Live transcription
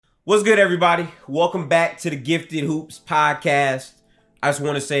What's good, everybody? Welcome back to the Gifted Hoops podcast. I just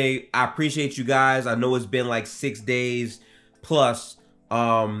want to say I appreciate you guys. I know it's been like 6 days plus.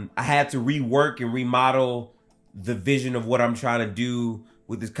 I had to rework and remodel the vision of what I'm trying to do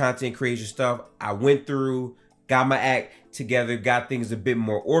with this content creation stuff. I went through, got my act together, got things a bit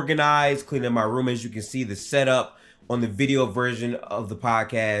more organized, cleaned up my room. As you can see, the setup on the video version of the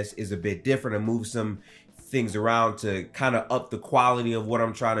podcast is a bit different. I moved some things around to kind of up the quality of what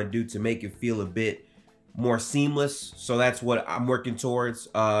I'm trying to do to make it feel a bit more seamless. So that's what I'm working towards.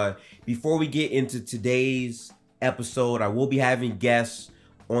 Before we get into today's episode, I will be having guests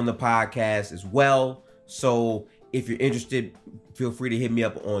on the podcast as well. So if you're interested, feel free to hit me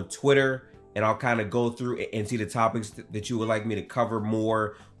up on Twitter and I'll kind of go through and see the topics that you would like me to cover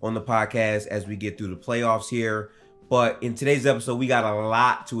more on the podcast as we get through the playoffs here. But in today's episode, we got a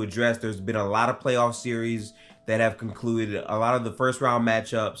lot to address. There's been a lot of playoff series that have concluded. A lot of the first round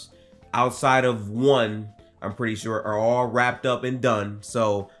matchups, outside of one, I'm pretty sure, are all wrapped up and done.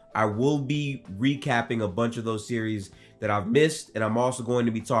 So I will be recapping a bunch of those series that I've missed. And I'm also going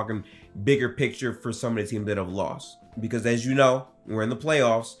to be talking bigger picture for some of the teams that have lost. Because as you know, we're in the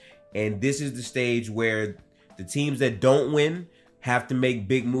playoffs. And this is the stage where the teams that don't win have to make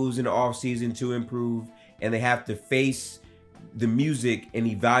big moves in the offseason to improve. And they have to face the music and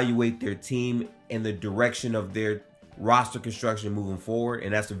evaluate their team and the direction of their roster construction moving forward.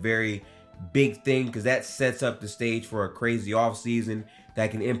 And that's a very big thing because that sets up the stage for a crazy offseason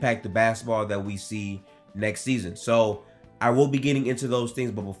that can impact the basketball that we see next season. So I will be getting into those things.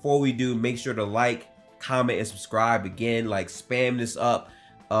 But before we do, make sure to like, comment, and subscribe. Again, like spam this up.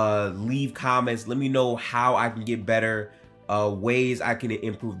 Leave comments. Let me know how I can get better. Ways I can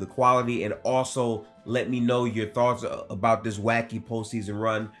improve the quality, and also let me know your thoughts about this wacky postseason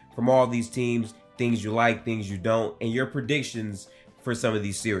run from all these teams, things you like, things you don't, and your predictions for some of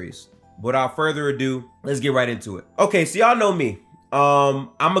these series. Without further ado, let's get right into it. Okay, so y'all know me.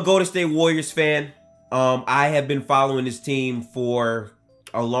 I'm a Golden State Warriors fan. I have been following this team for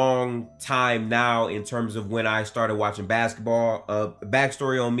a long time now in terms of when I started watching basketball.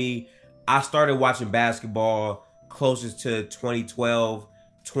 Backstory on me, I started watching basketball closest to 2012,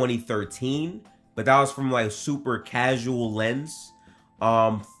 2013, but that was from like super casual lens.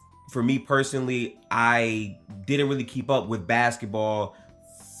 For me personally, I didn't really keep up with basketball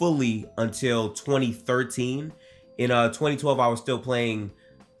fully until 2013. In 2012, I was still playing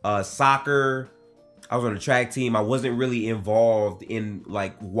soccer. I was on a track team. I wasn't really involved in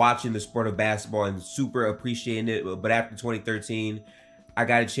like watching the sport of basketball and super appreciating it. But after 2013, I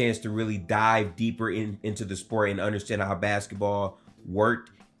got a chance to really dive deeper into the sport and understand how basketball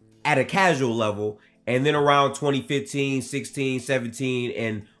worked at a casual level. And then around 2015, 16, 17,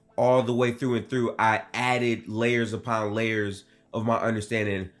 and all the way through and through, I added layers upon layers of my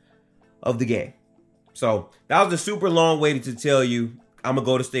understanding of the game. So that was a super long way to tell you I'm a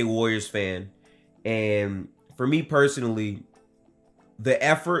Golden State Warriors fan. And for me personally, the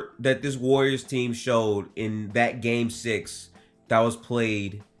effort that this Warriors team showed in that Game 6 that was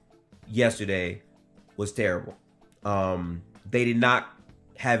played yesterday was terrible. They did not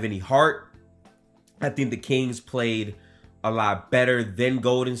have any heart. I think the Kings played a lot better than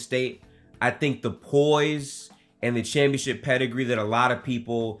Golden State. I think the poise and the championship pedigree that a lot of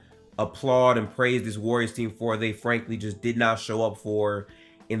people applaud and praise this Warriors team for, they frankly just did not show up for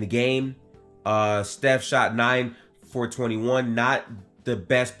in the game. Steph shot 9 for 21. Not the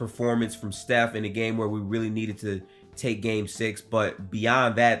best performance from Steph in a game where we really needed to take Game 6, but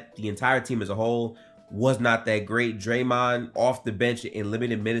beyond that, the entire team as a whole was not that great. Draymond off the bench in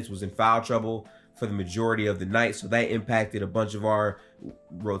limited minutes was in foul trouble for the majority of the night, so that impacted a bunch of our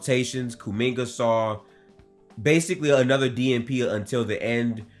rotations. Kuminga saw basically another DNP until the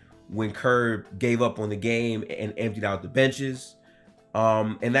end when Kerr gave up on the game and emptied out the benches.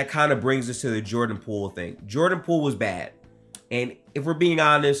 And that kind of brings us to the Jordan Poole thing. Jordan Poole was bad, and if we're being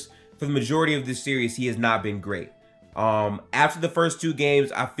honest, for the majority of this series, he has not been great. After the first two games,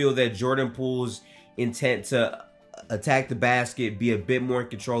 I feel that Jordan Poole's intent to attack the basket, be a bit more in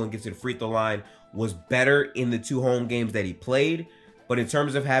control, and get to the free throw line was better in the two home games that he played. But in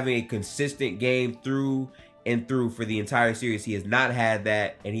terms of having a consistent game through and through for the entire series, he has not had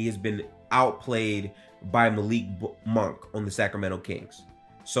that, and he has been outplayed by Malik Monk on the Sacramento Kings.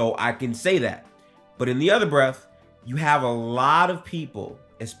 So I can say that. But in the other breath, you have a lot of people,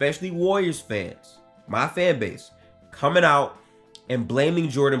 especially Warriors fans, my fan base, coming out and blaming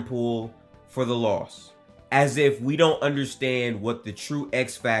Jordan Poole for the loss, as if we don't understand what the true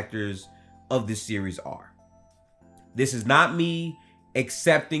X factors of this series are. This is not me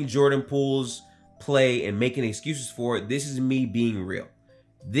accepting Jordan Poole's play and making excuses for it. This is me being real.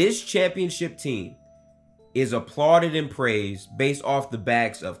 This championship team is applauded and praised based off the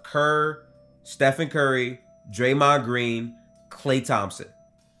backs of Kerr, Stephen Curry, Draymond Green, Klay Thompson.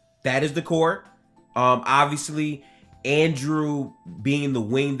 That is the core. Obviously, Andrew being the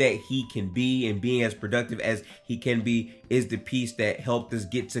wing that he can be and being as productive as he can be is the piece that helped us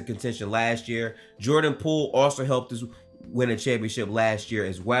get to contention last year. Jordan Poole also helped us win a championship last year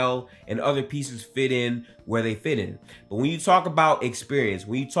as well, and other pieces fit in where they fit in. But when you talk about experience,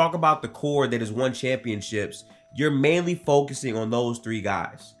 when you talk about the core that has won championships, you're mainly focusing on those three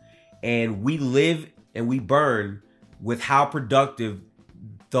guys. And we live and we burn with how productive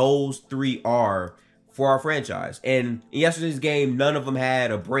those three are for our franchise. And in yesterday's game, none of them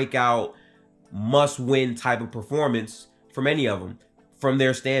had a breakout must-win type of performance from any of them, from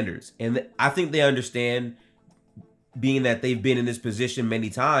their standards. And I think they understand, being that they've been in this position many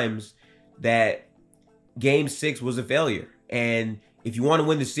times, that Game 6 was a failure. And if you want to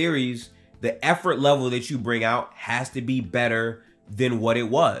win the series, the effort level that you bring out has to be better than what it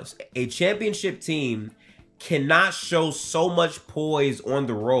was. A championship team cannot show so much poise on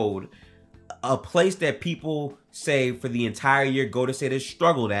the road, a place that people say for the entire year Golden State has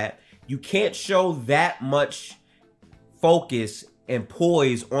struggled at. You can't show that much focus and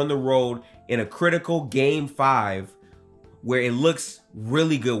poise on the road in a critical Game 5 where it looks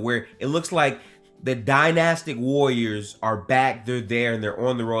really good, where it looks like the dynastic Warriors are back, they're there, and they're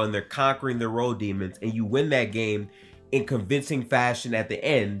on the road, and they're conquering their road demons, and you win that game in convincing fashion at the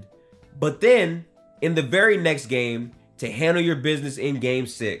end. But then, in the very next game, to handle your business in Game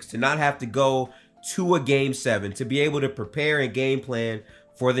 6, to not have to go to a Game 7, to be able to prepare and game plan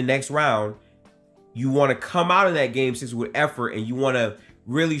for the next round, you want to come out of that Game 6 with effort, and you want to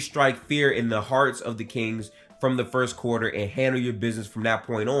really strike fear in the hearts of the Kings from the first quarter and handle your business from that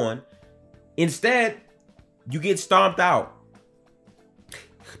point on. Instead, you get stomped out.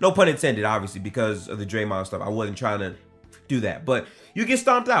 No pun intended, obviously, because of the Draymond stuff. I wasn't trying to do that, but you get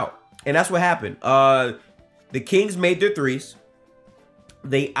stomped out, and that's what happened. The Kings made their threes.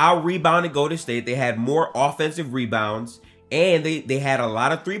 They out-rebounded Golden State. They had more offensive rebounds, and they had a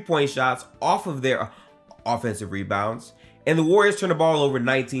lot of three-point shots off of their offensive rebounds. And the Warriors turned the ball over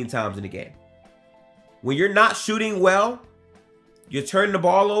 19 times in the game. When you're not shooting well, you're turning the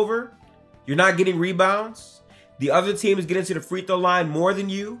ball over, you're not getting rebounds, the other team is getting to the free throw line more than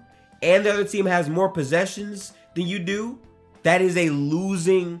you, and the other team has more possessions than you do, that is a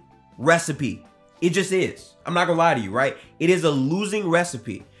losing recipe. It just is. I'm not gonna lie to you, right? It is a losing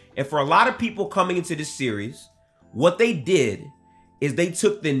recipe. And for a lot of people coming into this series, what they did is they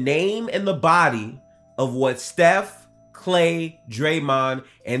took the name and the body of what Steph, Klay, Draymond,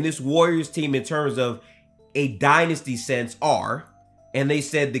 and this Warriors team in terms of a dynasty sense are, and they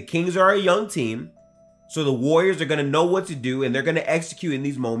said the Kings are a young team, so the Warriors are going to know what to do, and they're going to execute in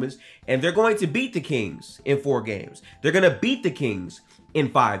these moments, and they're going to beat the Kings in 4 games. They're going to beat the Kings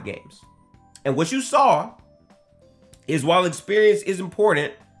in 5 games. And what you saw is, while experience is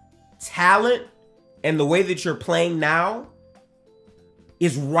important, talent and the way that you're playing now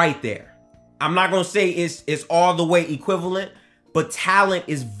is right there. I'm not going to say it's all the way equivalent, but talent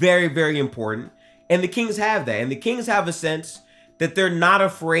is very, very important. And the Kings have that. And the Kings have a sense that they're not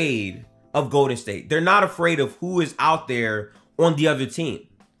afraid of Golden State. They're not afraid of who is out there on the other team.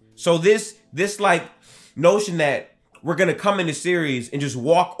 So this like notion that we're going to come in the series and just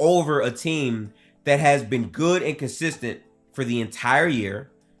walk over a team that has been good and consistent for the entire year,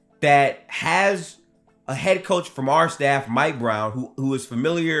 that has a head coach from our staff, Mike Brown, who is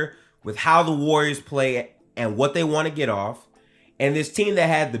familiar with how the Warriors play and what they want to get off, and this team that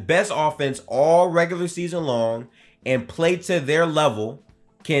had the best offense all regular season long and play to their level,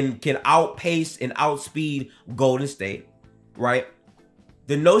 can outpace and outspeed Golden State, right?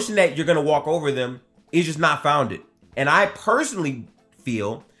 The notion that you're going to walk over them is just not founded. And I personally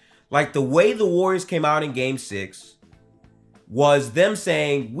feel like the way the Warriors came out in Game 6 was them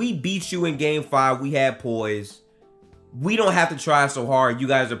saying, we beat you in Game 5, we had poise, we don't have to try so hard, you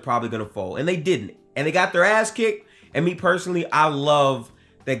guys are probably going to fold. And they didn't. And they got their ass kicked. And me personally, I love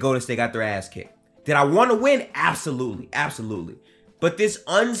that Golden State got their ass kicked. Did I want to win? Absolutely. Absolutely. But this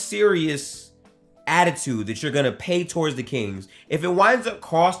unserious attitude that you're going to pay towards the Kings, if it winds up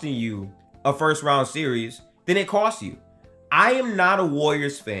costing you a first round series, then it costs you. I am not a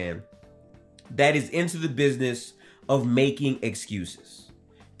Warriors fan that is into the business of making excuses.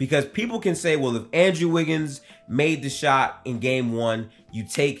 Because people can say, well, if Andrew Wiggins made the shot in Game 1, you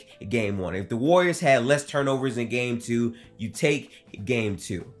take Game 1. If the Warriors had less turnovers in Game 2, you take Game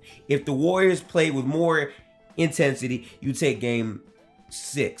 2. If the Warriors played with more intensity, you take Game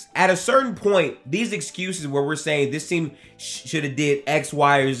 6. At a certain point, these excuses where we're saying this team should have did X,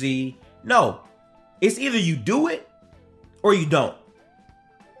 Y, or Z. No, it's either you do it or you don't.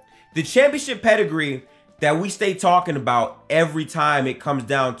 The championship pedigree that we stay talking about every time it comes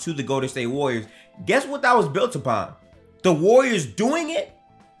down to the Golden State Warriors, guess what that was built upon? The Warriors doing it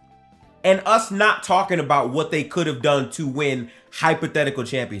and us not talking about what they could have done to win hypothetical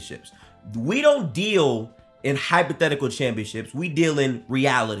championships. We don't deal in hypothetical championships. We deal in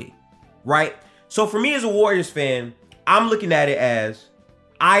reality, right? So for me as a Warriors fan, I'm looking at it as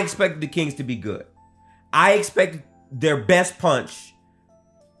I expected the Kings to be good. I expected their best punch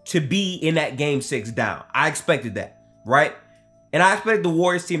to be in that game 6 down. I expected that, right? And I expected the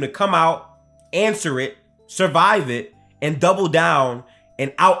Warriors team to come out, answer it, survive it, and double down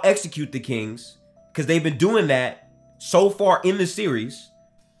and out-execute the Kings, because they've been doing that so far in the series,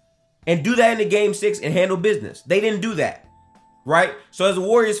 and do that in the game 6 and handle business. They didn't do that, right? So as a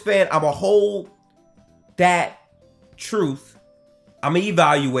Warriors fan, I'm going to hold that truth. I'm going to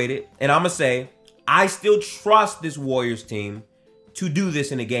evaluate it, and I'm going to say, I still trust this Warriors team to do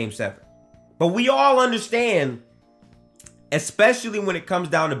this in a game 7. But we all understand, especially when it comes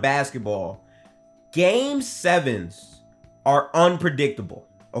down to basketball, game 7s are unpredictable,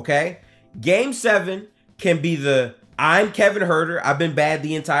 okay? Game 7 can be I'm Kevin Huerter. I've been bad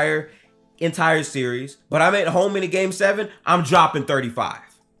the entire series, but I'm at home in a game 7. I'm dropping 35.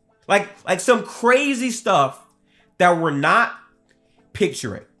 Like some crazy stuff that we're not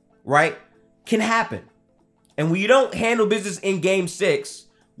picturing, right? Can happen. And when you don't handle business in game 6,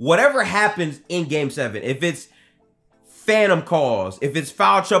 whatever happens in game 7, if it's phantom calls, if it's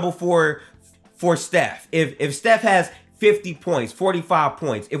foul trouble for Steph, if Steph has 50 points, 45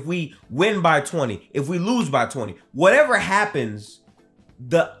 points, if we win by 20, if we lose by 20, whatever happens,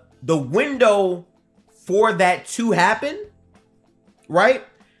 the window for that to happen, right?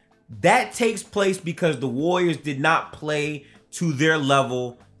 That takes place because the Warriors did not play to their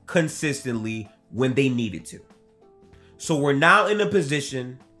level consistently when they needed to. So we're now in a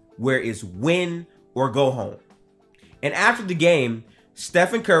position where it's win or go home. And after the game,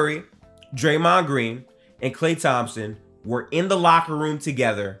 Stephen Curry, Draymond Green, and Klay Thompson were in the locker room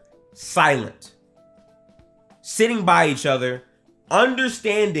together, silent, sitting by each other,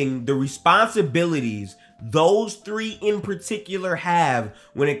 understanding the responsibilities those three in particular have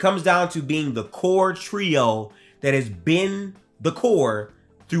when it comes down to being the core trio that has been the core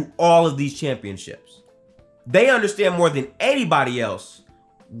through all of these championships. They understand more than anybody else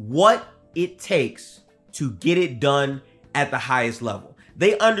what it takes to get it done at the highest level.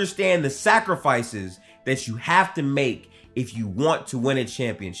 They understand the sacrifices that you have to make if you want to win a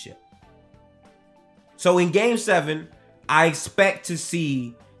championship. So in game 7, I expect to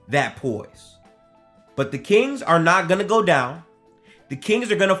see that poise. But the Kings are not going to go down. The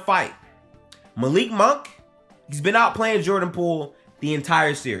Kings are going to fight. Malik Monk, he's been out playing Jordan Poole the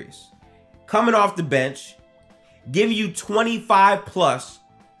entire series. Coming off the bench, giving you 25 plus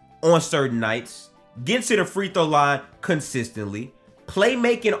on certain nights, gets to the free throw line consistently,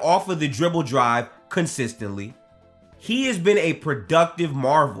 playmaking off of the dribble drive consistently. He has been a productive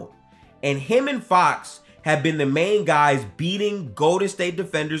marvel. And him and Fox have been the main guys beating Golden State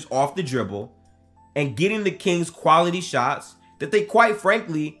defenders off the dribble and getting the Kings quality shots that they quite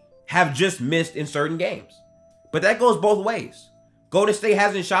frankly have just missed in certain games. But that goes both ways. Golden State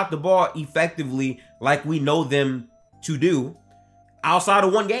hasn't shot the ball effectively like we know them to do outside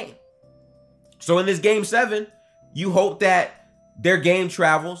of one game. So in this game 7, you hope that their game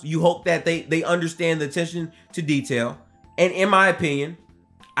travels. You hope that they understand the attention to detail. And in my opinion,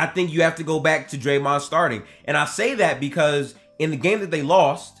 I think you have to go back to Draymond starting. And I say that because in the game that they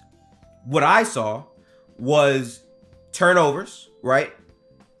lost, what I saw was turnovers, right?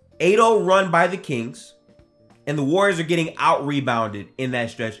 8-0 run by the Kings. And the Warriors are getting out-rebounded in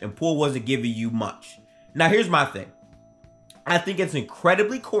that stretch. And Poole wasn't giving you much. Now, here's my thing. I think it's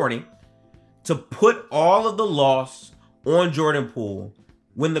incredibly corny to put all of the loss on Jordan Poole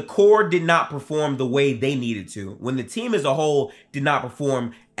when the core did not perform the way they needed to, when the team as a whole did not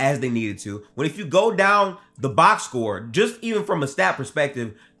perform as they needed to, when if you go down the box score, just even from a stat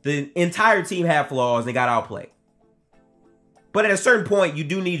perspective, the entire team had flaws and got outplayed. But at a certain point, you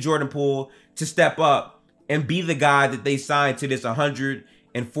do need Jordan Poole to step up and be the guy that they signed to this $140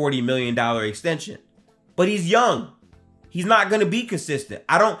 million extension. But he's young. He's not going to be consistent.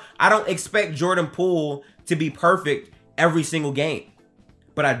 I don't expect Jordan Poole to be perfect every single game.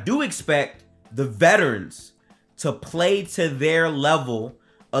 But I do expect the veterans to play to their level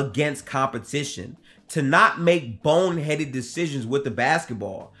against competition, to not make boneheaded decisions with the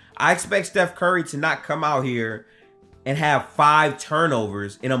basketball. I expect Steph Curry to not come out here and have 5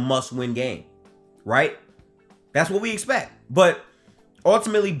 turnovers in a must-win game, right? That's what we expect. But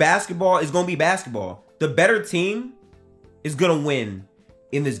ultimately, basketball is going to be basketball. The better team is going to win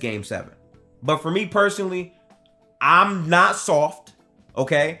in this game 7. But for me personally, I'm not soft,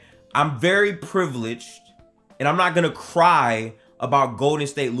 okay? I'm very privileged, and I'm not going to cry about Golden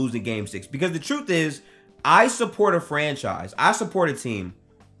State losing game 6. Because the truth is, I support a franchise. I support a team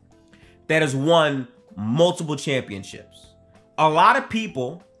that has won multiple championships. A lot of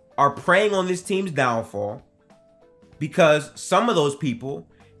people are preying on this team's downfall because some of those people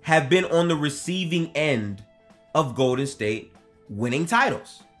have been on the receiving end of Golden State winning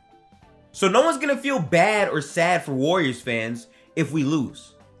titles. So no one's going to feel bad or sad for Warriors fans if we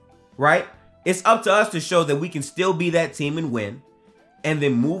lose, right? It's up to us to show that we can still be that team and win, and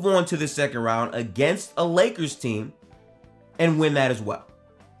then move on to the second round against a Lakers team and win that as well.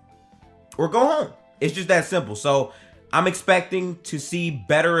 Or go home. It's just that simple. So I'm expecting to see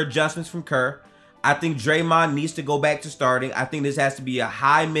better adjustments from Kerr. I think Draymond needs to go back to starting. I think this has to be a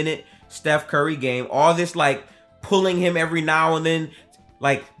high minute Steph Curry game. All this like pulling him every now and then.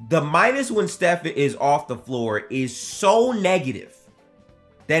 Like the minus when Steph is off the floor is so negative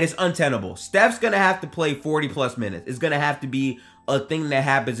that it's untenable. Steph's going to have to play 40 plus minutes. It's going to have to be a thing that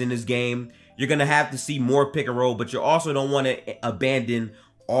happens in this game. You're going to have to see more pick and roll, but you also don't want to abandon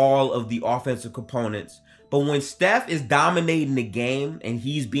all of the offensive components. But when Steph is dominating the game and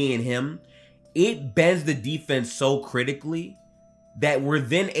he's being him, it bends the defense so critically that we're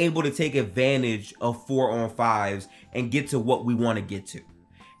then able to take advantage of 4-on-5s and get to what we want to get to.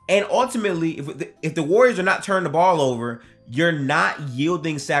 And ultimately, if the Warriors are not turning the ball over, you're not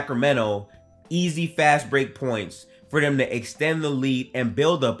yielding Sacramento easy fast break points for them to extend the lead and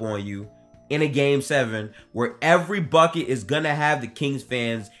build up on you in a game 7 where every bucket is going to have the Kings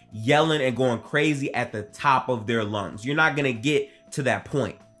fans yelling and going crazy at the top of their lungs. You're not going to get to that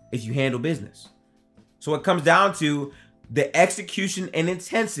point if you handle business. So it comes down to the execution and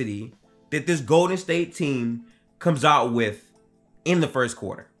intensity that this Golden State team comes out with in the first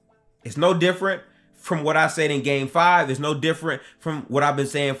quarter. It's no different from what I said in game 5. It's no different from what I've been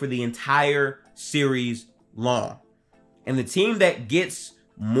saying for the entire series long. And the team that gets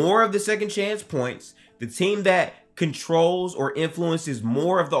more of the second chance points, the team that controls or influences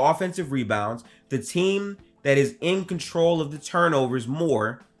more of the offensive rebounds, the team that is in control of the turnovers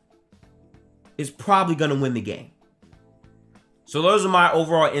more, is probably going to win the game. So those are my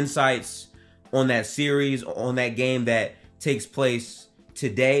overall insights on that series, on that game that takes place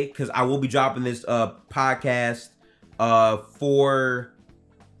today, because I will be dropping this podcast for...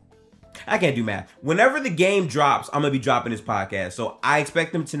 I can't do math. Whenever the game drops, I'm going to be dropping this podcast. So I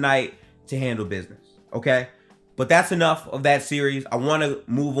expect them tonight to handle business. Okay? But that's enough of that series. I want to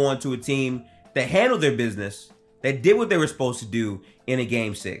move on to a team that handled their business, that did what they were supposed to do in a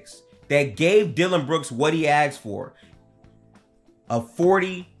game 6, that gave Dillon Brooks what he asked for. A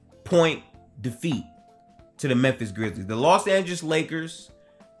 40-point defeat to the Memphis Grizzlies. The Los Angeles Lakers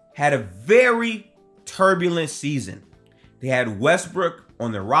had a very turbulent season. They had Westbrook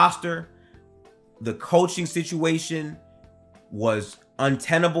on the roster. The coaching situation was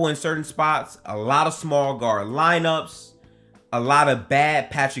untenable in certain spots. A lot of small guard lineups. A lot of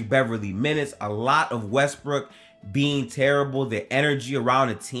bad Patrick Beverly minutes. A lot of Westbrook being terrible. The energy around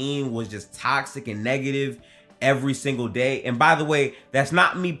the team was just toxic and negative every single day. And by the way, that's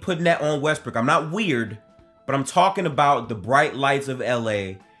not me putting that on Westbrook. I'm not weird, but I'm talking about the bright lights of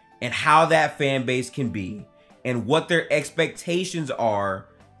LA and how that fan base can be and what their expectations are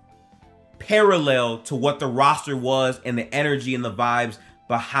parallel to what the roster was and the energy and the vibes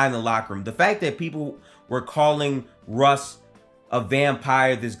behind the locker room. The fact that people were calling Russ a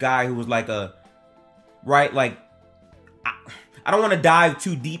vampire, this guy who was like a, right, like, I don't want to dive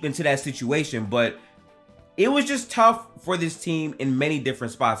too deep into that situation, but it was just tough for this team in many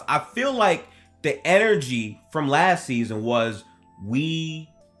different spots. I feel like the energy from last season was, we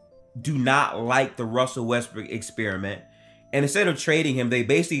do not like the Russell Westbrook experiment. And instead of trading him, they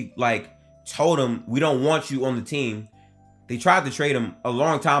basically like told him, we don't want you on the team. They tried to trade him a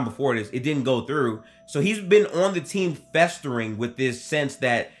long time before this. It didn't go through. So he's been on the team festering with this sense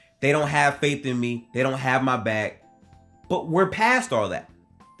that they don't have faith in me. They don't have my back. But we're past all that.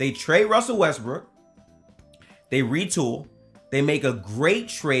 They trade Russell Westbrook. They retool. They make a great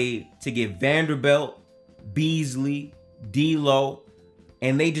trade to get Vanderbilt, Beasley, D'Lo,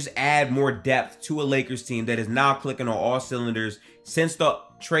 and they just add more depth to a Lakers team that is now clicking on all cylinders. Since the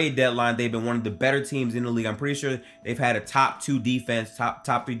trade deadline, they've been one of the better teams in the league. I'm pretty sure they've had a top 2 defense,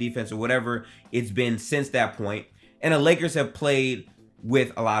 top 3 defense, or whatever it's been since that point. And the Lakers have played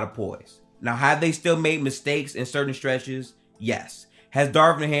with a lot of poise. Now, have they still made mistakes in certain stretches? Yes. Has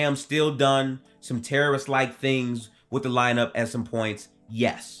Darvin Ham still done some terrorist-like things with the lineup at some points?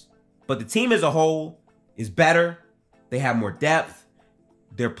 Yes. But the team as a whole is better. They have more depth.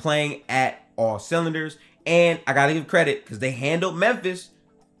 They're playing at all cylinders. And I got to give credit because they handled Memphis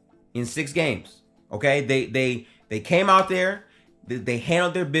in 6 games. Okay? They came out there. They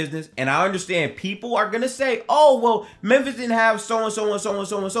handled their business. And I understand people are going to say, oh, well, Memphis didn't have so-and-so and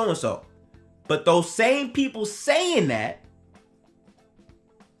so-and-so and so-and-so. But those same people saying that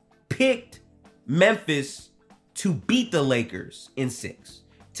picked Memphis to beat the Lakers in 6,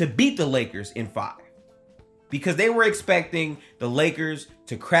 to beat the Lakers in 5. Because they were expecting the Lakers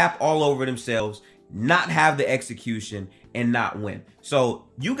to crap all over themselves, not have the execution, and not win. So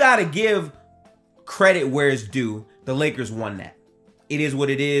you got to give credit where it's due. The Lakers won that. It is what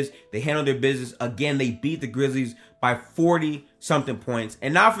it is. They handled their business. Again, they beat the Grizzlies by 40-something points.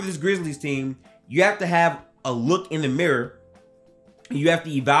 And now for this Grizzlies team, you have to have a look in the mirror. You have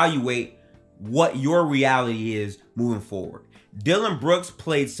to evaluate what your reality is moving forward. Dillon Brooks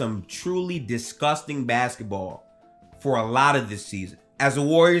played some truly disgusting basketball for a lot of this season. As a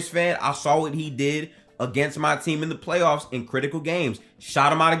Warriors fan, I saw what he did against my team in the playoffs in critical games.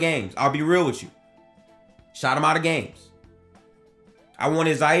 Shot him out of games. I'll be real with you. Shot him out of games. I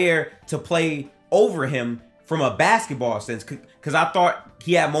wanted Zaire to play over him from a basketball sense because I thought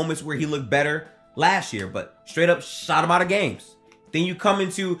he had moments where he looked better last year, but straight up shot him out of games. Then you come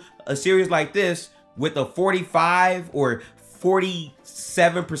into a series like this with a 45 or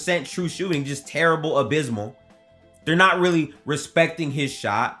 47% true shooting, just terrible, abysmal. They're not really respecting his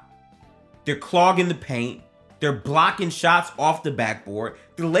shot. They're clogging the paint. They're blocking shots off the backboard.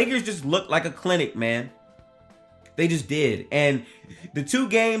 The Lakers just look like a clinic, man. They just did. And the 2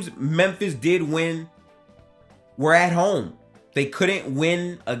 games Memphis did win were at home. They couldn't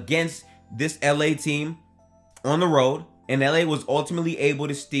win against this LA team on the road. And LA was ultimately able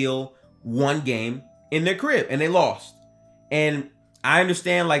to steal 1 game in their crib. And they lost. And I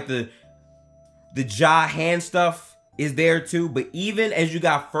understand like the Ja hand stuff is there too. But even as you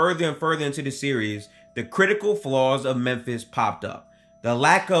got further and further into the series, the critical flaws of Memphis popped up. The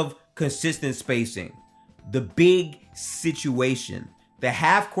lack of consistent spacing. The big situation. The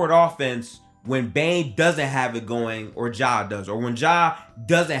half-court offense when Bane doesn't have it going or Ja does. Or when Ja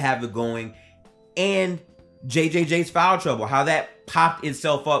doesn't have it going. And JJJ's foul trouble. How that popped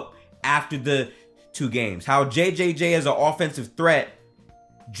itself up after the 2 games. How JJJ as an offensive threat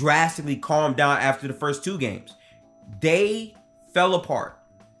drastically calmed down after the first 2 games. They fell apart.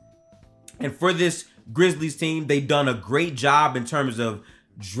 And for this Grizzlies team, they've done a great job in terms of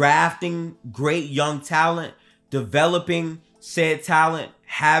drafting great young talent, developing said talent,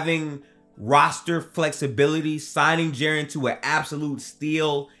 having roster flexibility, signing Jaren to an absolute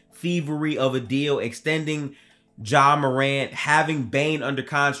steal, thievery of a deal, extending Ja Morant, having Bane under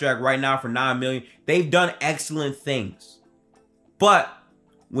contract right now for $9 million. They've done excellent things. But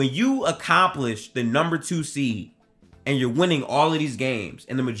when you accomplish the number 2 seed and you're winning all of these games,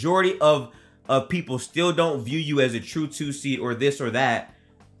 and the majority of people still don't view you as a true 2 seed or this or that,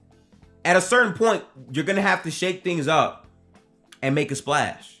 at a certain point, you're going to have to shake things up and make a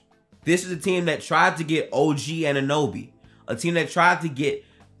splash. This is a team that tried to get OG Anunoby, a team that tried to get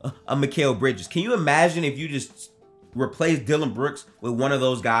a Mikal Bridges. Can you imagine if you just replaced Dillon Brooks with one of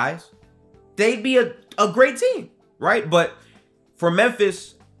those guys? They'd be a great team, right? But for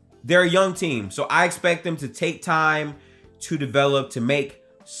Memphis, they're a young team. So I expect them to take time to develop, to make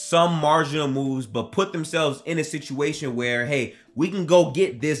some marginal moves, but put themselves in a situation where, hey, we can go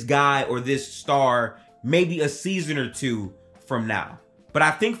get this guy or this star maybe a season or 2 from now. But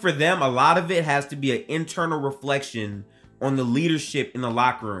I think for them, a lot of it has to be an internal reflection on the leadership in the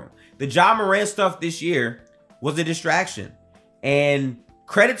locker room. The Ja Morant stuff this year was a distraction. And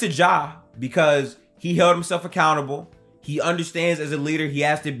credit to Ja because he held himself accountable. He understands as a leader he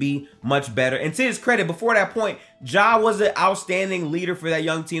has to be much better. And to his credit, before that point, Ja was an outstanding leader for that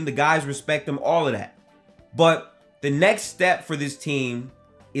young team. The guys respect him, all of that. But the next step for this team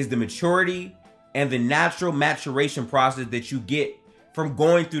is the maturity and the natural maturation process that you get from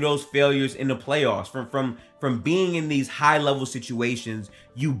going through those failures in the playoffs, from being in these high-level situations.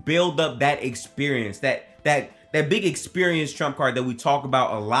 You build up that experience, that big experience trump card that we talk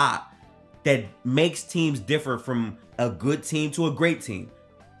about a lot, that makes teams differ from a good team to a great team.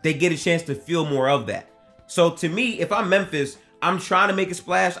 They get a chance to feel more of that. So to me, if I'm Memphis, I'm trying to make a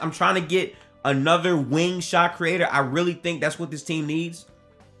splash. I'm trying to get another wing shot creator. I really think that's what this team needs.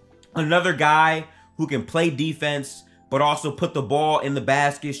 Another guy who can play defense, but also put the ball in the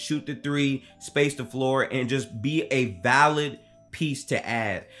basket, shoot the 3, space the floor, and just be a valid piece to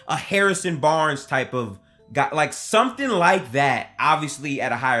add. A Harrison Barnes type of guy, like something like that, obviously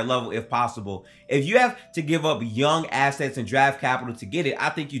at a higher level if possible. If you have to give up young assets and draft capital to get it, I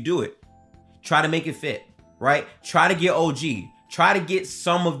think you do it. Try to make it fit, right? Try to get OG. Try to get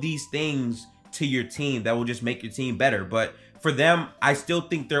some of these things to your team that will just make your team better. But for them, I still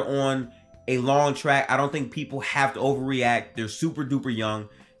think they're on a long track. I don't think people have to overreact. They're super duper young.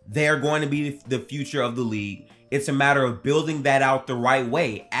 They're going to be the future of the league. It's a matter of building that out the right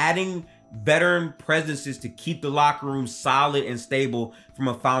way, adding veteran presences to keep the locker room solid and stable from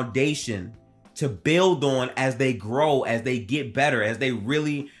a foundation to build on as they grow, as they get better, as they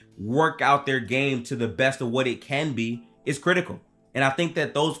really work out their game to the best of what it can be, is critical. And I think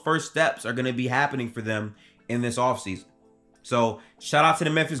that those first steps are going to be happening for them in this offseason. So shout out to the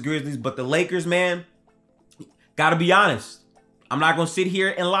Memphis Grizzlies, but the Lakers, man, gotta be honest. I'm not going to sit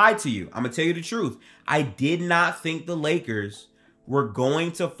here and lie to you. I'm going to tell you the truth. I did not think the Lakers were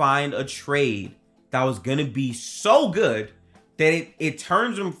going to find a trade that was going to be so good that it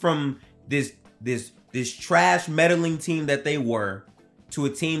turns them from this trash meddling team that they were to a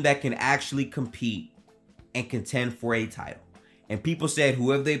team that can actually compete and contend for a title. And people said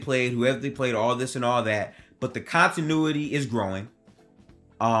who have they played, all this and all that. But the continuity is growing.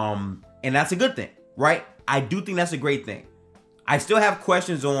 And that's a good thing, right? I do think that's a great thing. I still have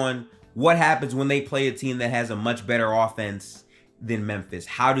questions on what happens when they play a team that has a much better offense than Memphis.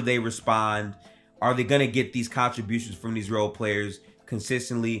 How do they respond? Are they going to get these contributions from these role players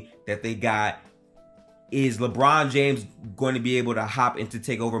consistently that they got? Is LeBron James going to be able to hop into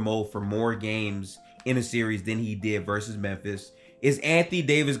takeover mode for more games in a series than he did versus Memphis? Is Anthony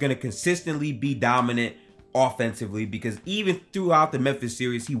Davis going to consistently be dominant offensively? Because even throughout the Memphis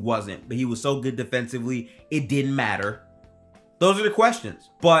series, he wasn't. But he was so good defensively, it didn't matter. Those are the questions.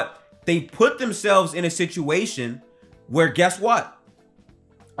 But they put themselves in a situation where, guess what?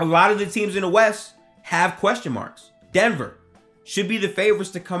 A lot of the teams in the West have question marks. Denver should be the favorites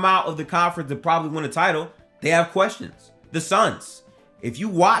to come out of the conference and probably win a title. They have questions. The Suns. If you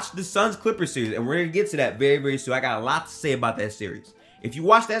watch the Suns-Clippers series, and we're going to get to that very, very soon. I got a lot to say about that series. If you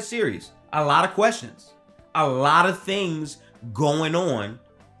watch that series, a lot of questions. A lot of things going on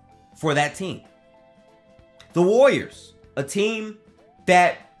for that team. The Warriors, a team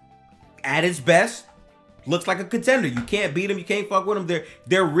that at its best looks like a contender. You can't beat them. You can't fuck with them.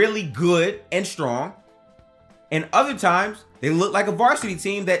 They're really good and strong. And other times, they look like a varsity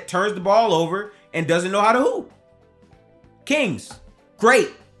team that turns the ball over and doesn't know how to hoop. Kings, great.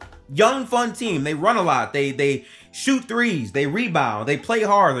 Young, fun team. They run a lot. They shoot threes. They rebound. They play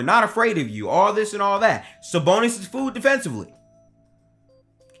hard. They're not afraid of you. All this and all that. Sabonis is food defensively.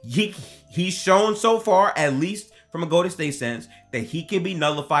 He's shown so far, at least from a Golden State sense, that he can be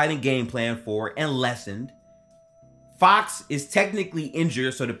nullified and game planned for and lessened. Fox is technically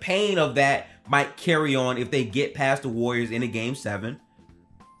injured, so the pain of that might carry on if they get past the Warriors in a Game 7.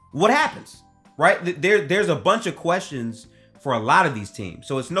 What happens, right? There's a bunch of questions for a lot of these teams,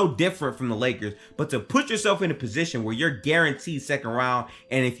 so it's no different from the Lakers. But to put yourself in a position where you're guaranteed second round,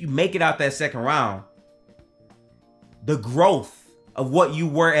 and if you make it out that second round, the growth of what you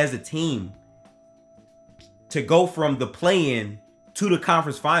were as a team to go from the play-in to the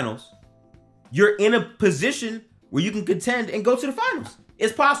conference finals, you're in a position where you can contend and go to the finals.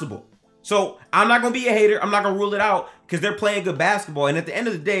 It's possible. So I'm not going to be a hater. I'm not going to rule it out because they're playing good basketball. And at the end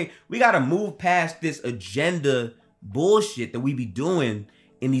of the day, we got to move past this agenda bullshit that we be doing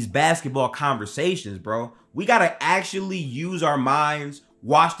in these basketball conversations, bro. We got to actually use our minds,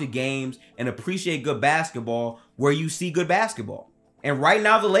 watch the games, and appreciate good basketball where you see good basketball. And right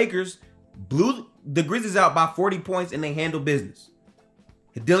now, the Lakers blew the Grizzlies out by 40 points and they handle business.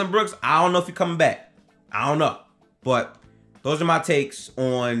 Dylan Brooks, I don't know if he's coming back. I don't know. But those are my takes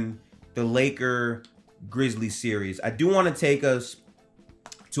on the Laker Grizzly series. I do want to take us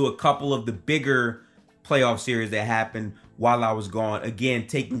to a couple of the bigger playoff series that happened while I was gone. Again,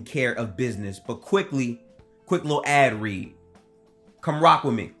 taking care of business. But quick little ad read. Come rock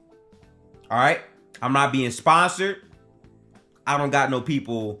with me. All right? I'm not being sponsored. I don't got no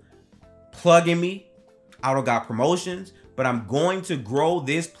people plugging me. I don't got promotions. But I'm going to grow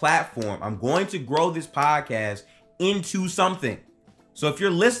this platform. I'm going to grow this podcast into something. So if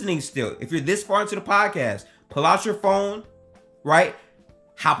you're listening still, if you're this far into the podcast, pull out your phone, right?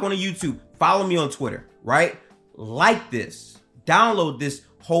 Hop on a YouTube. Follow me on Twitter, right? Like this. Download this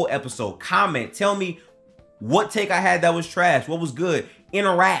whole episode. Comment. Tell me what take I had that was trash. What was good.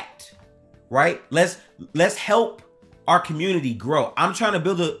 Interact, right? Let's help our community grow. I'm trying to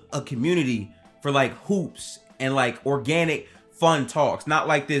build a community for like hoops and like organic fun talks. Not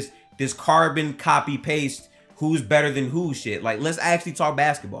like this carbon copy paste who's better than who shit. Like, let's actually talk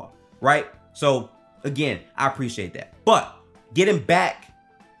basketball, right? So, again, I appreciate that. But getting back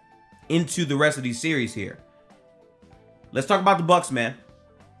into the rest of these series here, let's talk about the Bucks, man.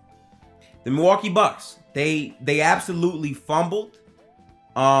 The Milwaukee Bucks, they absolutely fumbled.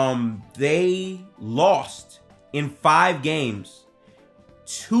 They lost in 5 games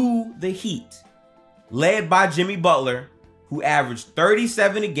to the Heat, led by Jimmy Butler, who averaged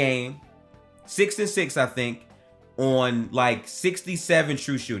 37 a game, 6 and 6, I think, on like 67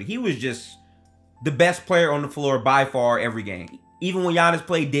 true shooting. He was just the best player on the floor by far every game. Even when Giannis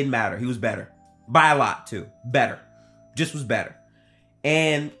played, didn't matter. He was better. By a lot, too. Better. Just was better.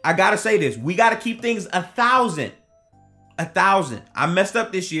 And I gotta say this. We gotta keep things 1,000. 1,000. I messed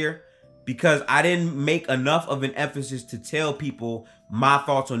up this year because I didn't make enough of an emphasis to tell people my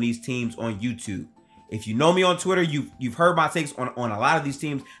thoughts on these teams on YouTube. If you know me on Twitter, you've heard my takes on a lot of these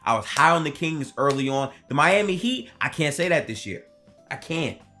teams. I was high on the Kings early on. The Miami Heat, I can't say that this year. I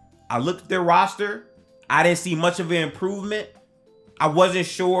can't. I looked at their roster. I didn't see much of an improvement. I wasn't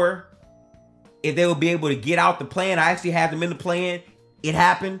sure if they would be able to get out the play-in. I actually had them in the play-in. It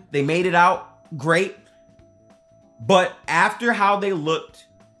happened. They made it out. Great. But after how they looked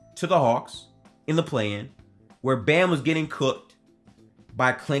to the Hawks in the play-in, where Bam was getting cooked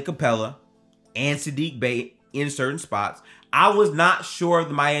by Clint Capella and Sadiq Bey in certain spots, I was not sure of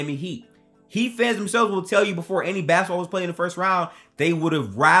the Miami Heat. Heat fans themselves will tell you before any basketball was played in the first round, they would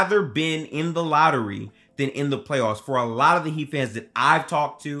have rather been in the lottery than in the playoffs for a lot of the Heat fans that I've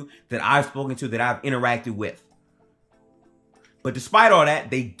talked to, that I've spoken to, that I've interacted with. But despite all that,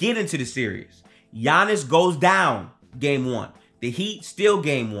 they get into the series. Giannis goes down game 1. The Heat still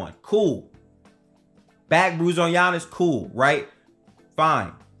game 1. Cool. Back bruise on Giannis. Cool, right?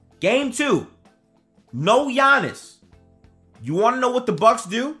 Fine. Game 2. No Giannis. You want to know what the Bucks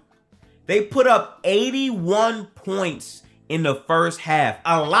do? They put up 81 points in the first half.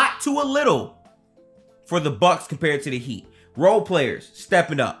 A lot to a little for the Bucks compared to the Heat. Role players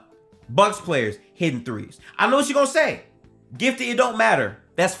stepping up. Bucks players hitting threes. I know what you're going to say. Gifted, it don't matter.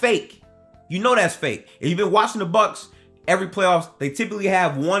 That's fake. You know that's fake. If you've been watching the Bucks every playoffs, they typically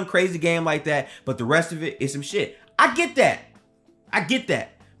have one crazy game like that, but the rest of it is some shit. I get that. I get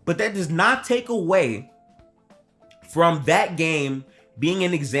that. But that does not take away from that game being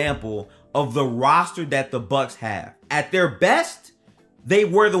an example of the roster that the Bucks have. At their best, they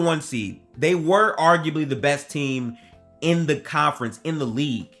were the 1 seed. They were arguably the best team in the conference, in the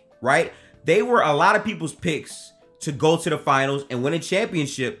league, right? They were a lot of people's picks to go to the finals and win a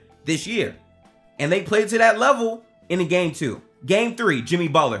championship this year. And they played to that level in the game 2. Game 3, Jimmy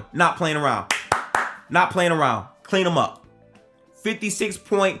Butler, not playing around. Not playing around. Clean them up.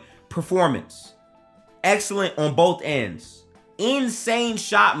 56-point performance. Excellent on both ends. Insane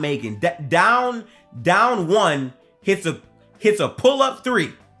shot making. Down 1, hits a pull-up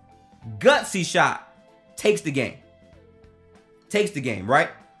 3. Gutsy shot. Takes the game. Takes the game, right?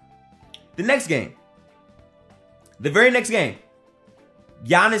 The next game. The very next game.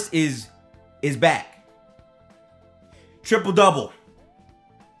 Giannis is back. Triple-double.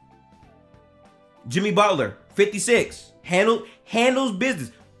 Jimmy Butler, 56. Handles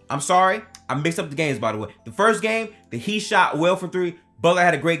business. I'm sorry. I mixed up the games, by the way. The first game, the Heat shot well from 3. Butler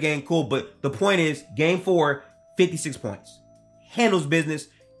had a great game. Cool. But the point is, game 4, 56 points. Handles business.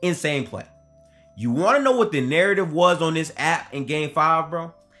 Insane play. You want to know what the narrative was on this app in game 5,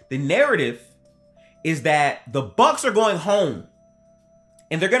 bro? The narrative is that the Bucks are going home.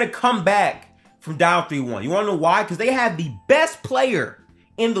 And they're going to come back from down 3-1. You want to know why? Because they have the best player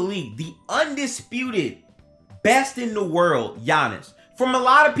in the league. The undisputed best in the world, Giannis. From a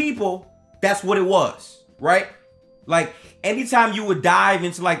lot of people, that's what it was, right? Like, anytime you would dive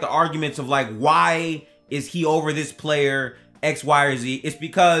into, like, the arguments of, like, why is he over this player, X, Y, or Z, it's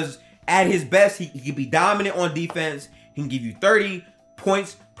because at his best, he can be dominant on defense. He can give you 30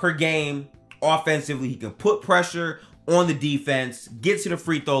 points per game offensively. He can put pressure on the defense, get to the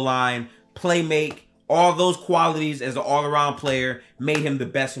free throw line, play make. All those qualities as an all-around player made him the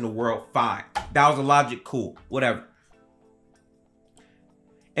best in the world. Fine. That was the logic. Cool. Whatever.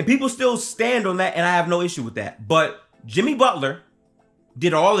 And people still stand on that, and I have no issue with that. But Jimmy Butler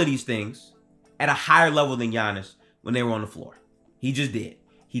did all of these things at a higher level than Giannis when they were on the floor. He just did.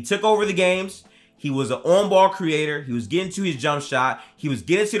 He took over the games. He was an on-ball creator. He was getting to his jump shot. He was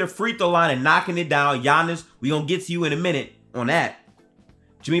getting to the free throw line and knocking it down. Giannis, we're going to get to you in a minute on that.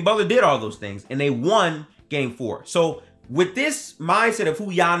 Jimmy Butler did all those things, and they won game 4. So with this mindset of who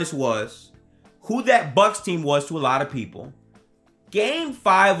Giannis was, who that Bucks team was to a lot of people, game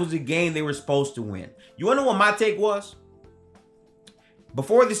 5 was a game they were supposed to win. You want to know what my take was?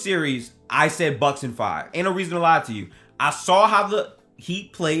 Before the series, I said Bucks in 5. Ain't no reason to lie to you. I saw how the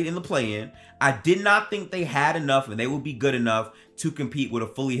Heat played in the play-in. I did not think they had enough and they would be good enough to compete with a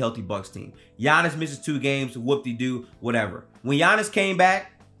fully healthy Bucks team. Giannis misses 2 games, whoop-de-doo, whatever. When Giannis came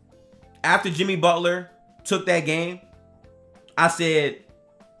back, after Jimmy Butler took that game, I said,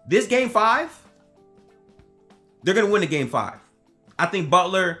 this game 5, they're going to win the game 5. I think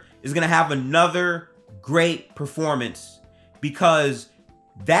Butler is going to have another great performance because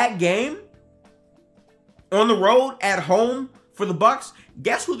that game on the road at home for the Bucks,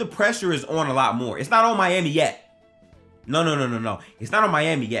 guess who the pressure is on a lot more? It's not on Miami yet. No. It's not on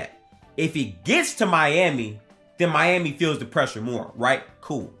Miami yet. If it gets to Miami, then Miami feels the pressure more, right?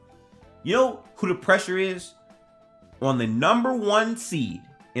 Cool. You know who the pressure is? On the number 1 seed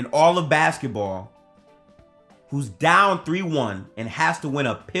in all of basketball, who's down 3-1 and has to win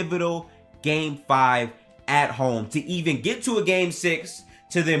a pivotal game 5 at home to even get to a game 6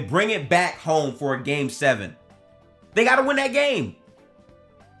 to then bring it back home for a game 7. They got to win that game.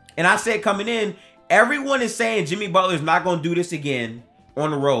 And I said coming in, everyone is saying Jimmy Butler is not going to do this again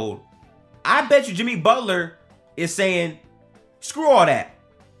on the road. I bet you Jimmy Butler is saying, screw all that.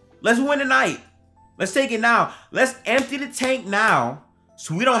 Let's win tonight. Let's take it now. Let's empty the tank now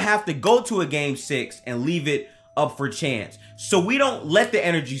so we don't have to go to a game 6 and leave it up for chance. So we don't let the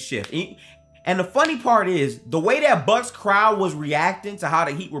energy shift. And the funny part is, the way that Bucks crowd was reacting to how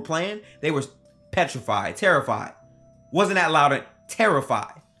the Heat were playing, they were petrified, terrified. Wasn't that loud?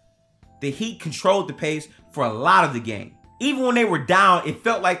 Terrified. The Heat controlled the pace for a lot of the game. Even when they were down, it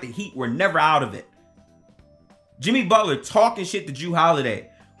felt like the Heat were never out of it. Jimmy Butler talking shit to Jrue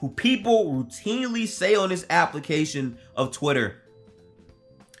Holiday, who people routinely say on this application of Twitter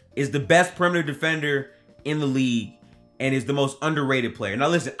is the best perimeter defender in the league and is the most underrated player. Now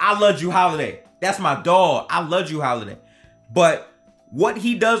listen, I love Jrue Holiday. That's my dog. I love Jrue Holiday. But what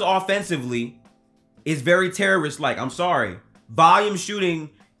he does offensively is very terrorist-like. I'm sorry. Volume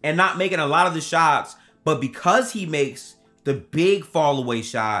shooting and not making a lot of the shots. But because he makes the big fall-away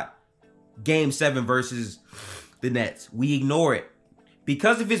shot, game 7 versus the Nets, we ignore it.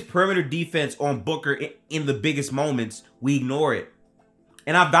 Because of his perimeter defense on Booker in the biggest moments, we ignore it.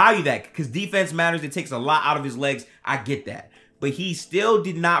 And I value that because defense matters. It takes a lot out of his legs. I get that. But he still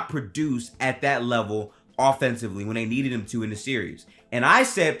did not produce at that level offensively when they needed him to in the series. And I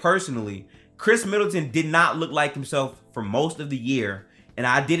said personally, Chris Middleton did not look like himself for most of the year. And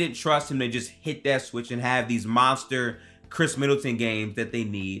I didn't trust him to just hit that switch and have these monster Chris Middleton games that they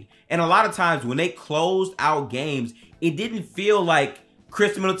need. And a lot of times when they closed out games, it didn't feel like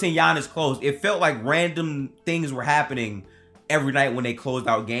Chris Middleton, Giannis closed. It felt like random things were happening every night when they closed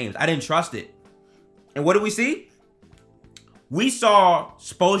out games. I didn't trust it. And what did we see? We saw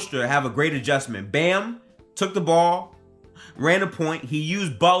Spoelstra have a great adjustment. Bam took the ball, ran a point. He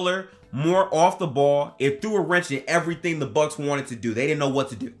used Butler more off the ball. It threw a wrench in everything the Bucks wanted to do. They didn't know what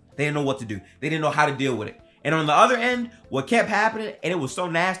to do. They didn't know how to deal with it. And on the other end, what kept happening, and it was so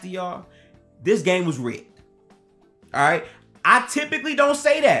nasty, y'all, this game was rigged. All right? I typically don't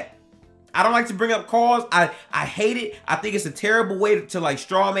say that. I don't like to bring up calls. I hate it. I think it's a terrible way to like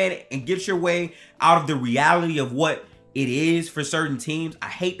straw man and get your way out of the reality of what it is for certain teams. I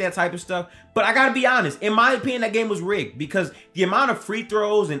hate that type of stuff. But I gotta be honest. In my opinion, that game was rigged because the amount of free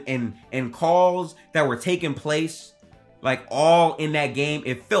throws and calls that were taking place, like all in that game,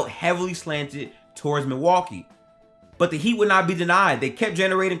 it felt heavily slanted towards Milwaukee. But the Heat would not be denied. They kept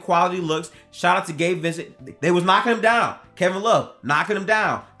generating quality looks. Shout out to Gabe Vincent. They was knocking him down. Kevin Love knocking him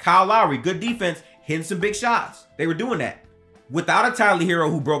down. Kyle Lowry, good defense, hitting some big shots. They were doing that. Without a Tyler Hero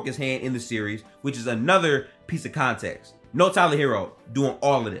who broke his hand in the series, which is another piece of context. No Tyler Hero doing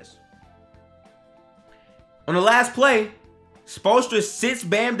all of this. On the last play, Spoelstra sits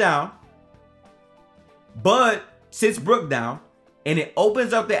Bam down. Bud sits Brook down. And it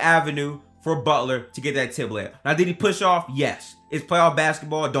opens up the avenue for Butler to get that tip layup. Now, did he push off? Yes. It's playoff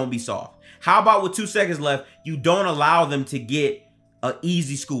basketball. Don't be soft. How about with 2 seconds left, you don't allow them to get an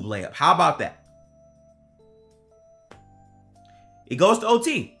easy scoop layup? How about that? It goes to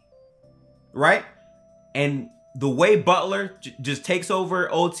OT, right? And the way Butler just takes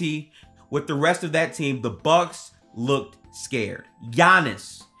over OT with the rest of that team, the Bucks looked scared.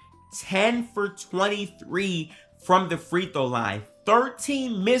 Giannis, 10 for 23 from the free throw line.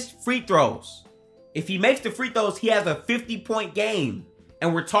 13 missed free throws. If he makes the free throws, he has a 50-point game.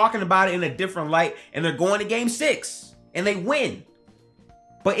 And we're talking about it in a different light. And they're going to game 6. And they win.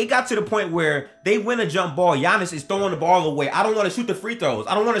 But it got to the point where they win a jump ball. Giannis is throwing the ball away. I don't want to shoot the free throws.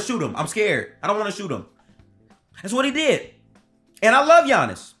 I don't want to shoot them. I'm scared. I don't want to shoot them. That's what he did. And I love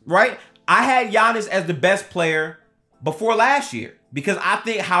Giannis, right? I had Giannis as the best player before last year. Because I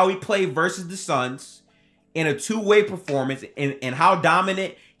think how he played versus the Suns in a two-way performance and how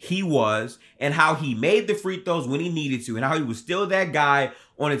dominant he was and how he made the free throws when he needed to and how he was still that guy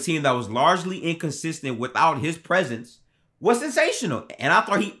on a team that was largely inconsistent without his presence was sensational. And I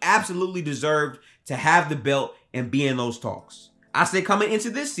thought he absolutely deserved to have the belt and be in those talks. I say coming into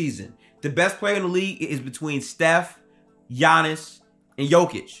this season, the best player in the league is between Steph, Giannis, and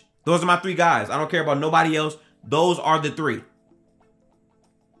Jokic. Those are my three guys. I don't care about nobody else. Those are the three.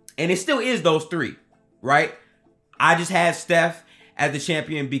 And it still is those three, right? I just had Steph as the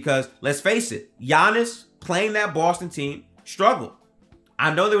champion because, let's face it, Giannis playing that Boston team struggled.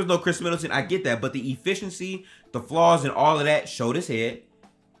 I know there was no Chris Middleton. I get that. But the efficiency, the flaws, and all of that showed his head.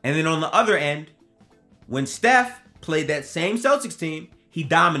 And then on the other end, when Steph played that same Celtics team, he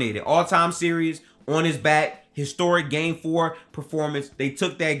dominated. All-time series, on his back, historic Game 4 performance. They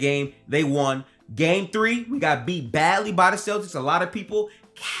took that game. They won. Game 3, we got beat badly by the Celtics. A lot of people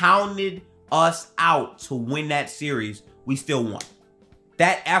counted us out to win that series. We still won.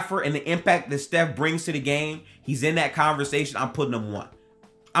 That effort and the impact that Steph brings to the game, he's in that conversation. I'm putting him 1.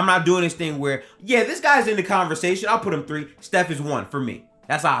 I'm not doing this thing where, yeah, this guy's in the conversation. I'll put him 3. Steph is 1 for me.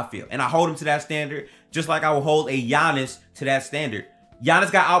 That's how I feel. And I hold him to that standard, just like I will hold a Giannis to that standard.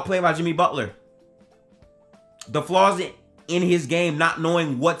 Giannis got outplayed by Jimmy Butler. The flaws in his game, not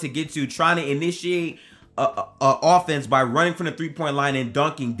knowing what to get to, trying to initiate a offense by running from the three-point line and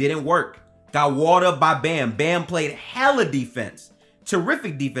dunking didn't work. Got walled up by Bam. Bam played hella defense.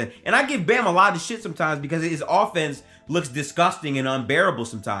 Terrific defense. And I give Bam a lot of shit sometimes because his offense looks disgusting and unbearable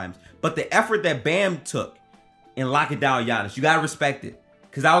sometimes. But the effort that Bam took in locking down Giannis, you got to respect it.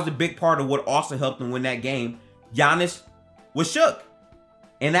 Because that was a big part of what also helped him win that game. Giannis was shook.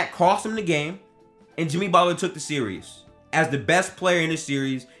 And that cost him the game. And Jimmy Butler took the series as the best player in the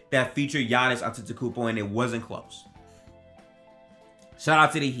series that featured Giannis Antetokounmpo, and it wasn't close. Shout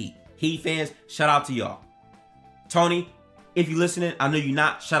out to the Heat. Heat fans, shout out to y'all. Tony, if you're listening, I know you're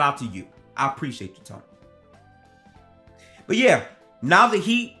not. Shout out to you. I appreciate you, Tony. But yeah, now the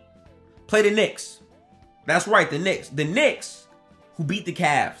Heat play the Knicks. That's right, the Knicks. The Knicks who beat the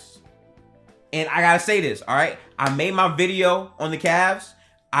Cavs. And I gotta say this, all right? I made my video on the Cavs.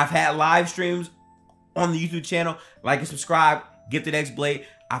 I've had live streams on the YouTube channel. Like and subscribe. Get the next Blade.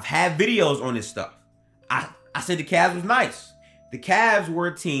 I've had videos on this stuff. I said the Cavs was nice. The Cavs were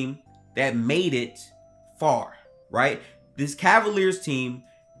a team that made it far, right? This Cavaliers team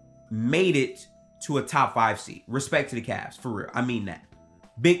made it to a top 5 seed. Respect to the Cavs, for real. I mean that.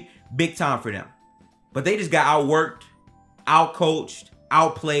 Big time for them. But they just got outworked, outcoached,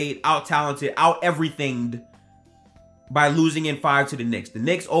 outplayed, out-talented, out-everythinged by losing in 5 to the Knicks. The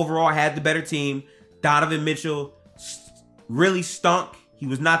Knicks overall had the better team. Donovan Mitchell really stunk. He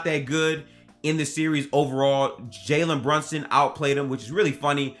was not that good in the series overall. Jalen Brunson outplayed him, which is really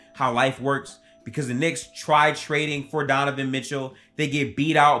funny how life works because the Knicks tried trading for Donovan Mitchell. They get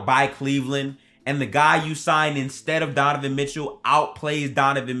beat out by Cleveland. And the guy you signed instead of Donovan Mitchell outplays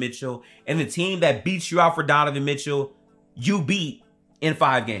Donovan Mitchell. And the team that beats you out for Donovan Mitchell, you beat in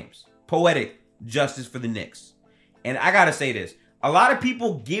 5 games. Poetic justice for the Knicks. And I gotta say this. A lot of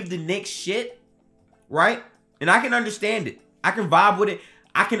people give the Knicks shit, right? And I can understand it. I can vibe with it.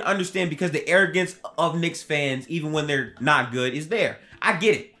 I can understand because the arrogance of Knicks fans, even when they're not good, is there. I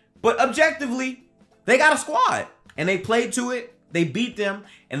get it. But objectively, they got a squad. And they played to it. They beat them.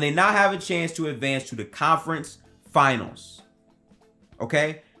 And they now have a chance to advance to the conference finals.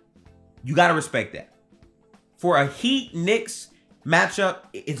 Okay? You got to respect that. For a Heat-Knicks matchup,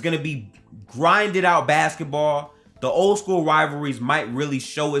 it's going to be grinded out basketball. The old school rivalries might really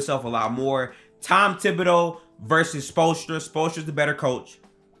show itself a lot more. Tom Thibodeau versus Spoelstra. Spoelstra's the better coach.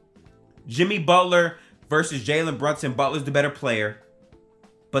 Jimmy Butler versus Jalen Brunson. Butler's the better player.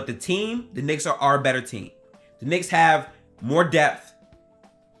 But the team, the Knicks are a better team. The Knicks have more depth,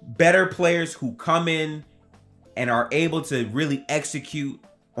 better players who come in and are able to really execute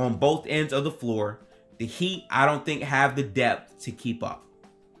on both ends of the floor. The Heat, I don't think, have the depth to keep up.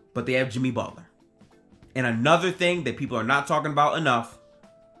 But they have Jimmy Butler. And another thing that people are not talking about enough,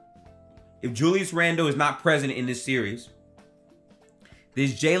 if Julius Randle is not present in this series,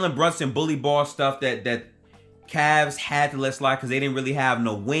 this Jalen Brunson bully ball stuff that Cavs had to let slide because they didn't really have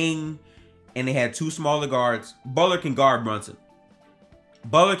no wing and they had 2 smaller guards. Butler can guard Brunson.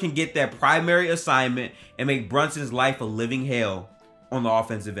 Butler can get that primary assignment and make Brunson's life a living hell on the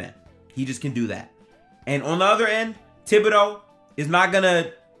offensive end. He just can do that. And on the other end, Thibodeau is not going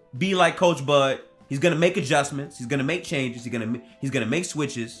to be like Coach Bud. He's going to make adjustments. He's going to make changes. He's going to make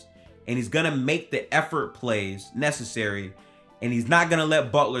switches. And he's going to make the effort plays necessary. And he's not going to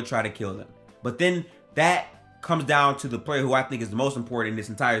let Butler try to kill them. But then that comes down to the player who I think is the most important in this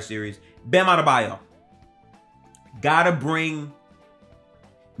entire series, Bam Adebayo. Gotta bring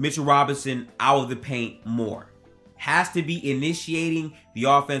Mitchell Robinson out of the paint more. Has to be initiating the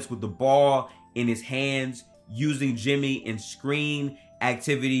offense with the ball in his hands, using Jimmy in screen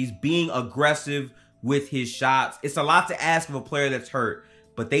activities, being aggressive with his shots. It's a lot to ask of a player that's hurt,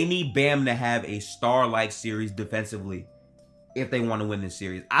 but they need Bam to have a star-like series defensively if they want to win this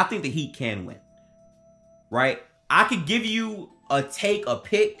series. I think the Heat can win, right? I could give you a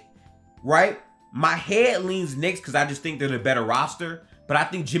pick, right? My head leans Knicks because I just think they're the better roster, but I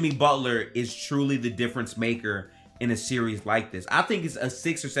think Jimmy Butler is truly the difference maker in a series like this. I think it's a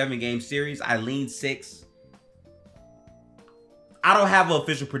 6 or 7 game series. I lean 6. I don't have an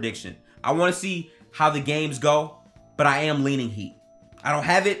official prediction. I want to see how the games go, but I am leaning Heat. I don't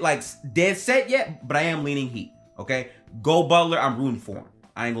have it like dead set yet, but I am leaning Heat. Okay? Go Butler. I'm rooting for him.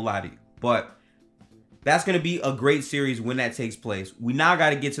 I ain't gonna lie to you. But that's going to be a great series when that takes place. We now got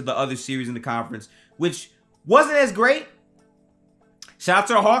to get to the other series in the conference, which wasn't as great. Shout out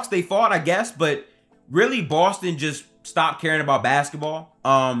to the Hawks. They fought, I guess, but really Boston just stopped caring about basketball.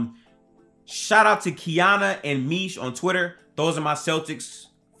 Shout out to Kiana and Mish on Twitter. Those are my Celtics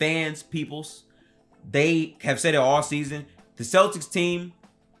fans, peoples. They have said it all season. The Celtics team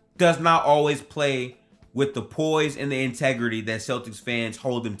does not always play with the poise and the integrity that Celtics fans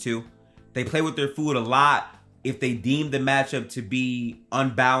hold them to. They play with their food a lot. If they deem the matchup to be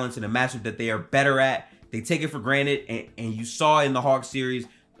unbalanced and a matchup that they are better at, they take it for granted. And you saw in the Hawks series,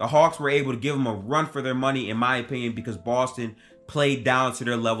 the Hawks were able to give them a run for their money, in my opinion, because Boston played down to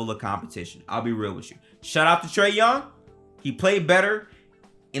their level of competition. I'll be real with you. Shout out to Trae Young. He played better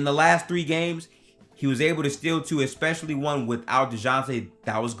in the last 3 games. He was able to steal 2, especially one without DeJounte.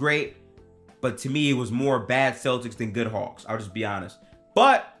 That was great. But to me, it was more bad Celtics than good Hawks. I'll just be honest.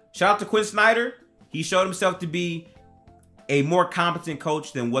 But shout out to Quinn Snyder. He showed himself to be a more competent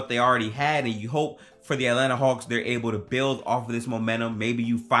coach than what they already had. And you hope for the Atlanta Hawks, they're able to build off of this momentum. Maybe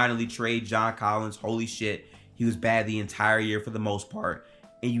you finally trade John Collins. Holy shit. He was bad the entire year for the most part.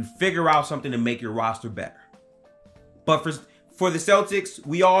 And you figure out something to make your roster better. But for the Celtics,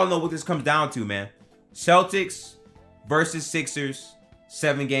 we all know what this comes down to, man. Celtics versus Sixers,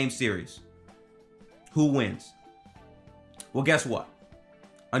 7-game series. Who wins? Well, guess what?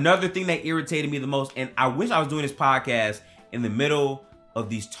 Another thing that irritated me the most, and I wish I was doing this podcast in the middle of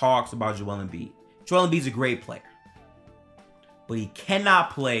these talks about Joel Embiid. Joel Embiid's a great player, but he cannot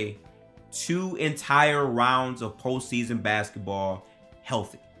play 2 entire rounds of postseason basketball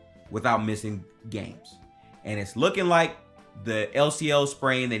healthy without missing games. And it's looking like the LCL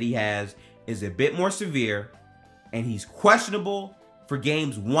sprain that he has is a bit more severe, and he's questionable for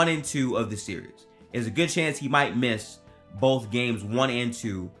games 1 and 2 of the series. There's a good chance he might miss both games 1 and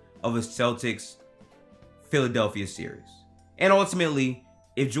 2 of a Celtics Philadelphia series. And ultimately,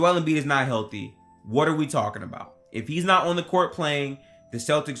 if Joel Embiid is not healthy, what are we talking about? If he's not on the court playing, the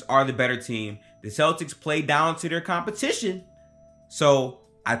Celtics are the better team. The Celtics play down to their competition. So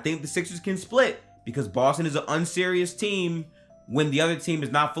I think the Sixers can split because Boston is an unserious team when the other team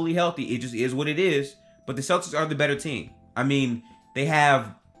is not fully healthy. It just is what it is. But the Celtics are the better team. I mean, they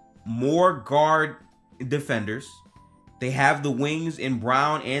have more guard defenders. They have the wings in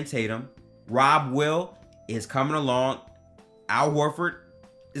Brown and Tatum. Rob Will is coming along. Al Horford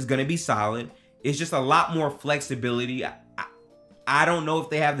is going to be solid. It's just a lot more flexibility. I don't know if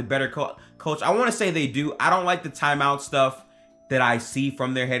they have the better coach. I want to say they do. I don't like the timeout stuff that I see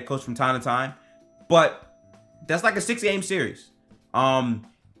from their head coach from time to time. But that's like a 6-game series.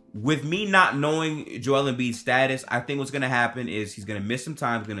 With me not knowing Joel Embiid's status, I think what's going to happen is he's going to miss some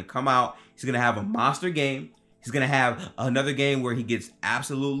time. He's going to come out. He's going to have a monster game. He's going to have another game where he gets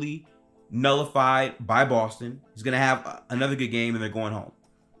absolutely nullified by Boston. He's going to have another good game and they're going home.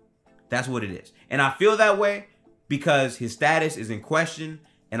 That's what it is. And I feel that way because his status is in question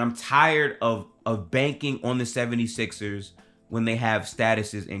and I'm tired of banking on the 76ers when they have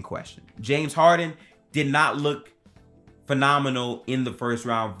statuses in question. James Harden did not look phenomenal in the first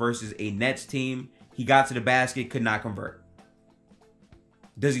round versus a Nets team. He got to the basket, could not convert.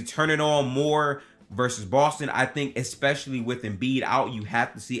 Does he turn it on more versus Boston? I think especially with Embiid out, you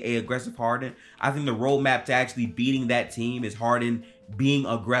have to see a aggressive Harden. I think the roadmap to actually beating that team is Harden being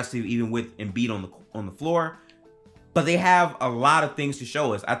aggressive even with Embiid on the floor. But they have a lot of things to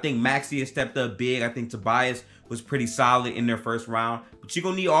show us. I think Maxey has stepped up big. I think Tobias was pretty solid in their first round. But you're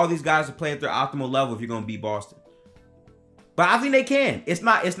going to need all these guys to play at their optimal level if you're going to beat Boston. But I think they can. It's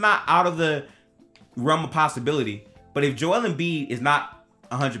not out of the realm of possibility. But if Joel Embiid is not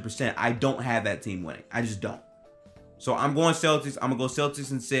 100%, I don't have that team winning. I just don't. So I'm going Celtics. I'm going to go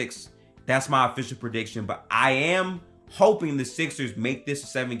Celtics in 6. That's my official prediction. But I am hoping the Sixers make this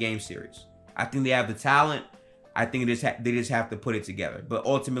a 7-game series. I think they have the talent. I think they just have to put it together. But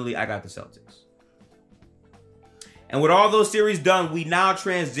ultimately, I got the Celtics. And with all those series done, we now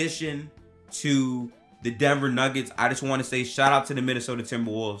transition to the Denver Nuggets. I just want to say shout out to the Minnesota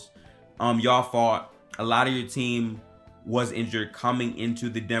Timberwolves. Y'all fought. A lot of your team was injured coming into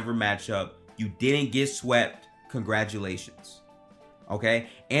the Denver matchup. You didn't get swept. Congratulations. Okay?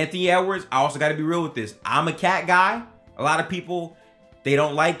 Anthony Edwards, I also got to be real with this. I'm a Cat guy. A lot of people, they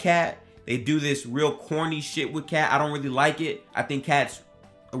don't like Cat. They do this real corny shit with Cat. I don't really like it. I think Cat's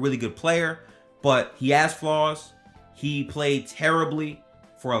a really good player, but he has flaws. He played terribly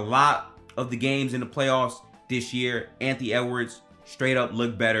for a lot of the games in the playoffs this year. Anthony Edwards straight up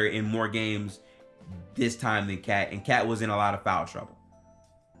looked better in more games this time than Cat, and Cat was in a lot of foul trouble.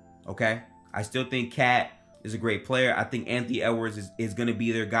 Okay? I still think Cat is a great player. I think Anthony Edwards is going to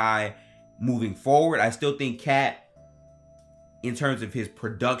be their guy moving forward. I still think Cat, in terms of his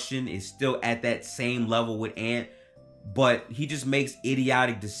production, is still at that same level with Ant, but he just makes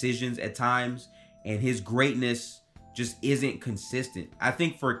idiotic decisions at times, and his greatness just isn't consistent. I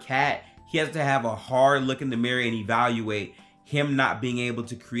think for Cat, he has to have a hard look in the mirror and evaluate him not being able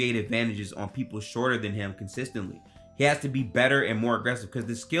to create advantages on people shorter than him consistently. He has to be better and more aggressive because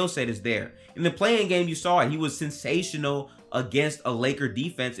the skill set is there. In the playing game, you saw it. He was sensational against a Laker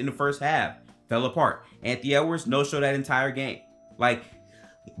defense in the first half. Fell apart. Anthony Edwards, no show that entire game. Like,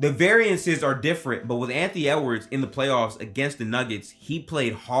 the variances are different, but with Anthony Edwards in the playoffs against the Nuggets, he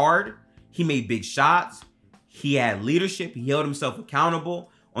played hard. He made big shots. He had leadership. He held himself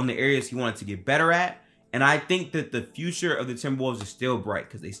accountable on the areas he wanted to get better at. And I think that the future of the Timberwolves is still bright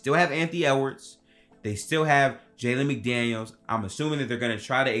because they still have Anthony Edwards. They still have Jalen McDaniels. I'm assuming that they're going to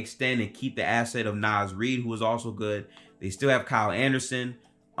try to extend and keep the asset of Naz Reid, who was also good. They still have Kyle Anderson.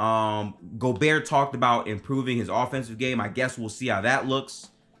 Gobert talked about improving his offensive game. I guess we'll see how that looks.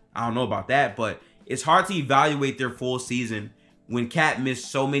 I don't know about that, but it's hard to evaluate their full season when Cat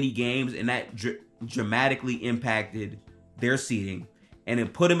missed so many games, and that dramatically impacted their seeding, and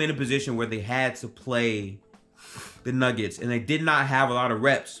it put them in a position where they had to play the Nuggets, and they did not have a lot of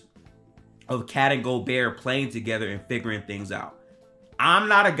reps of Cat and Gobert playing together and figuring things out. I'm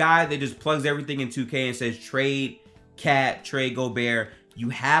not a guy that just plugs everything in 2K and says trade Cat, trade Gobert. You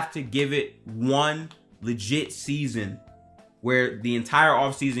have to give it one legit season where the entire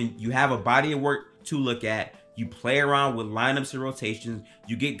offseason you have a body of work to look at. You play around with lineups and rotations.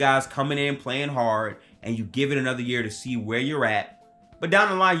 You get guys coming in, playing hard, and you give it another year to see where you're at. But down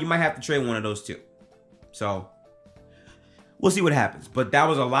the line, you might have to trade one of those two. So we'll see what happens. But that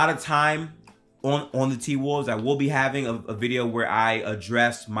was a lot of time on the T-Wolves. I will be having a video where I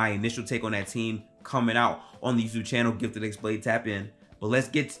address my initial take on that team coming out on the YouTube channel, Gifted Explain, tap in. But let's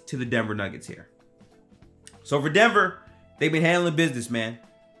get to the Denver Nuggets here. So for Denver, they've been handling business, man.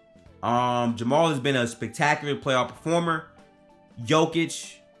 Jamal has been a spectacular playoff performer.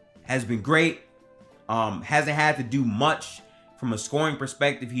 Jokic has been great. Hasn't had to do much from a scoring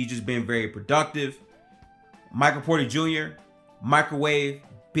perspective. He's just been very productive. Michael Porter Jr., microwave,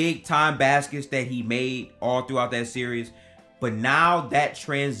 big time baskets that he made all throughout that series. But now that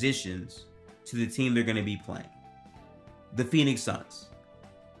transitions to the team they're going to be playing, the Phoenix Suns.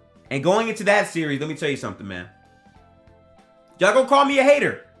 And going into that series, let me tell you something, man. Y'all gonna call me a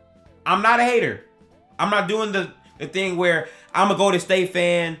hater. I'm not a hater. I'm not doing the thing where I'm a Golden State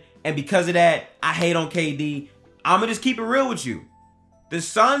fan, and because of that, I hate on KD. I'm gonna just keep it real with you. The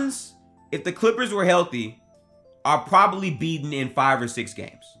Suns, if the Clippers were healthy, are probably beaten in 5 or 6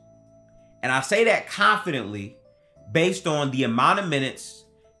 games. And I say that confidently based on the amount of minutes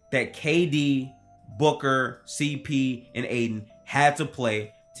that KD, Booker, CP, and Aiden had to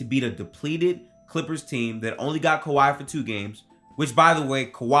play to beat a depleted Clippers team that only got Kawhi for 2 games, which, by the way,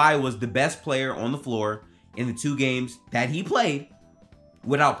 Kawhi was the best player on the floor in the 2 games that he played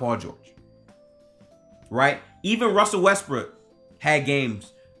without Paul George. Right? Even Russell Westbrook had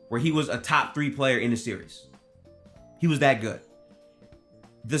games where he was a top 3 player in the series. He was that good.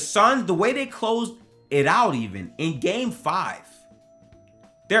 The Suns, the way they closed it out even, in game 5,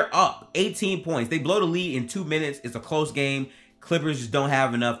 they're up 18 points. They blow the lead in 2 minutes. It's a close game. Clippers just don't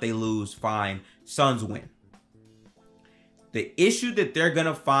have enough. They lose. Fine. Suns win. The issue that they're going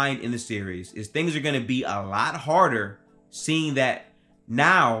to find in the series is things are going to be a lot harder, seeing that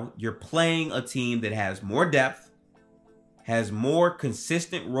now you're playing a team that has more depth, has more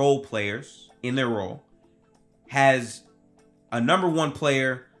consistent role players in their role, has a number 1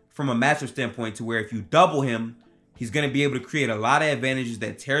 player from a matchup standpoint to where if you double him, he's going to be able to create a lot of advantages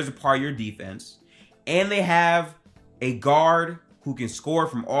that tears apart your defense. And they have a guard who can score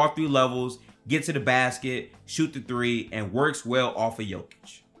from all three levels, get to the basket, shoot the three, and works well off of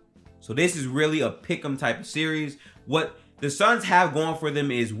Jokic. So this is really a pick'em type of series. What the Suns have going for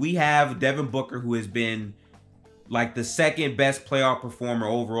them is we have Devin Booker, who has been like the second best playoff performer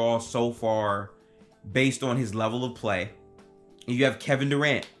overall so far based on his level of play. And you have Kevin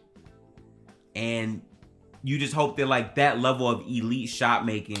Durant. And you just hope that like that level of elite shot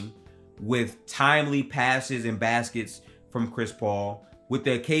making with timely passes and baskets from Chris Paul, with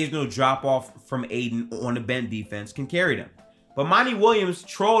the occasional drop off from Aiden on the bent defense, can carry them. But Monty Williams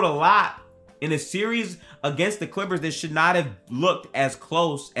trolled a lot in a series against the Clippers that should not have looked as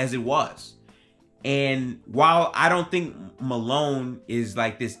close as it was. And while I don't think Malone is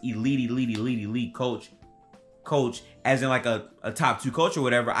like this elite coach, as in like a top 2 coach or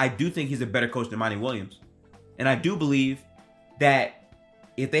whatever, I do think he's a better coach than Monty Williams. And I do believe that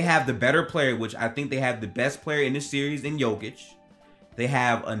if they have the better player, which I think they have the best player in this series in Jokic, they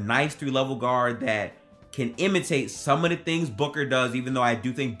have a nice 3-level guard that can imitate some of the things Booker does, even though I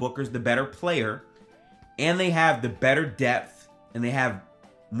do think Booker's the better player, and they have the better depth, and they have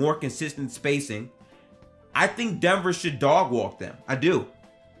more consistent spacing, I think Denver should dog walk them. I do.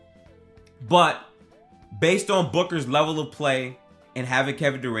 But based on Booker's level of play and having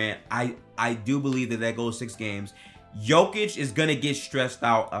Kevin Durant, I do believe that goes 6 games. Jokic is going to get stressed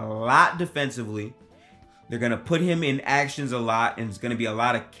out a lot defensively. They're going to put him in actions a lot, and it's going to be a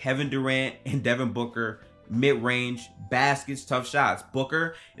lot of Kevin Durant and Devin Booker mid-range baskets, tough shots.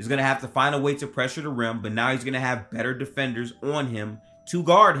 Booker is going to have to find a way to pressure the rim, but now he's going to have better defenders on him to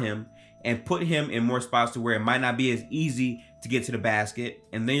guard him and put him in more spots to where it might not be as easy to get to the basket.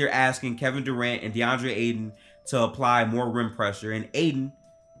 And then you're asking Kevin Durant and DeAndre Ayton to apply more rim pressure, and Ayton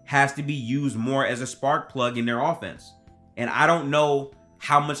has to be used more as a spark plug in their offense. And I don't know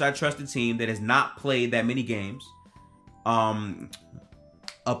how much I trust a team that has not played that many games.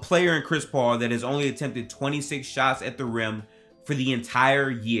 A player in Chris Paul that has only attempted 26 shots at the rim for the entire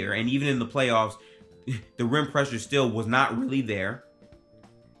year. And even in the playoffs, the rim pressure still was not really there.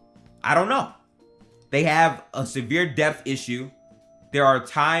 I don't know. They have a severe depth issue. There are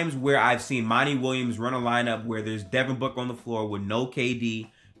times where I've seen Monty Williams run a lineup where there's Devin Booker on the floor with no KD,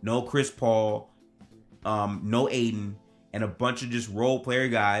 no Chris Paul, no Aiden, and a bunch of just role player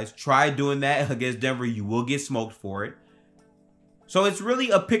guys. Try doing that against Denver. You will get smoked for it. So it's really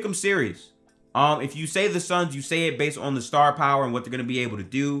a pick'em series. If you say the Suns, you say it based on the star power and what they're going to be able to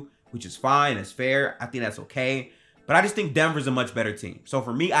do, which is fine. That's fair. I think that's okay. But I just think Denver's a much better team. So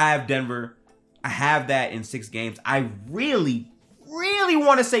for me, I have Denver. I have that in 6 games. I really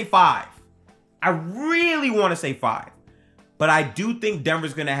want to say 5. I really want to say 5. But I do think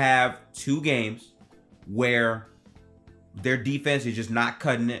Denver's going to have 2 games where their defense is just not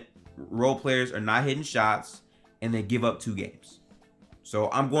cutting it. Role players are not hitting shots, and they give up 2 games. So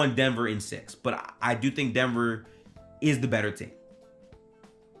I'm going Denver in 6. But I do think Denver is the better team.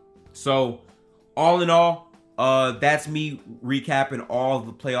 So all in all, that's me recapping all of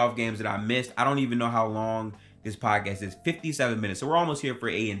the playoff games that I missed. I don't even know how long this podcast is. 57 minutes. So we're almost here for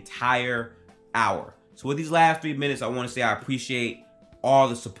an entire hour. So with these last 3 minutes, I want to say I appreciate all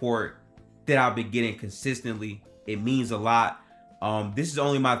the support that I've been getting consistently. It means a lot. This is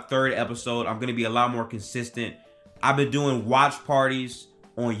only my 3rd episode. I'm going to be a lot more consistent. I've been doing watch parties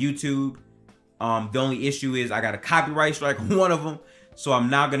on YouTube. The only issue is I got a copyright strike on one of them. So I'm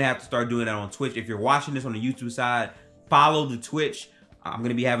now going to have to start doing that on Twitch. If you're watching this on the YouTube side, follow the Twitch. I'm going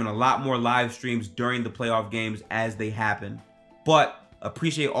to be having a lot more live streams during the playoff games as they happen. But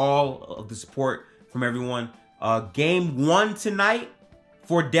appreciate all of the support from everyone. Game 1 tonight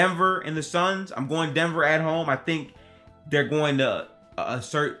for Denver and the Suns. I'm going Denver at home. I think they're going to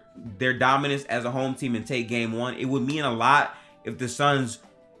assert their dominance as a home team and take game 1. It would mean a lot if the Suns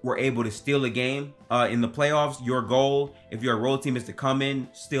were able to steal a game in the playoffs. Your goal, if you're a road team, is to come in,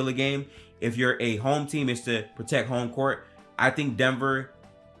 steal a game. If you're a home team, is to protect home court. I think Denver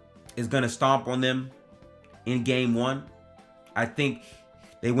is going to stomp on them in game 1. I think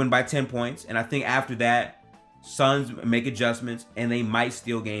they win by 10 points. And I think after that, Suns make adjustments and they might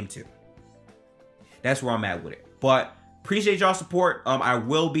steal game 2. That's where I'm at with it. But appreciate y'all support. I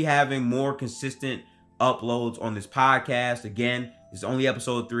will be having more consistent uploads on this podcast. Again, it's only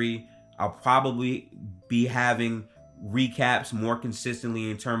episode 3. I'll probably be having recaps more consistently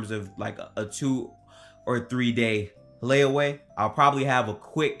in terms of like a 2 or 3 day layaway. I'll probably have a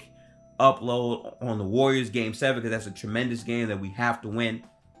quick upload on the Warriors game 7 because that's a tremendous game that we have to win.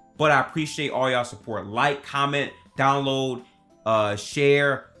 But I appreciate all y'all support. Like, comment, download,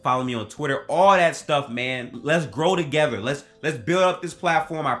 share, Follow me on Twitter. All that stuff, man. Let's grow together. Let's build up this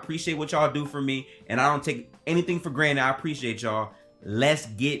platform. I appreciate what y'all do for me, and I don't take anything for granted. I appreciate y'all. Let's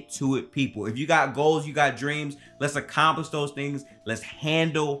get to it, people. If you got goals, you got dreams, let's accomplish those things. Let's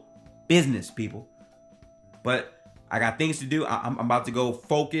handle business, people. But I got things to do. I'm about to go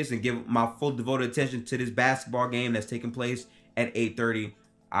focus and give my full devoted attention to this basketball game that's taking place at 8:30.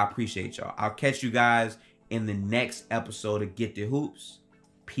 I appreciate y'all. I'll catch you guys in the next episode of Get the Hoops.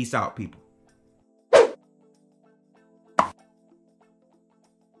 Peace out, people.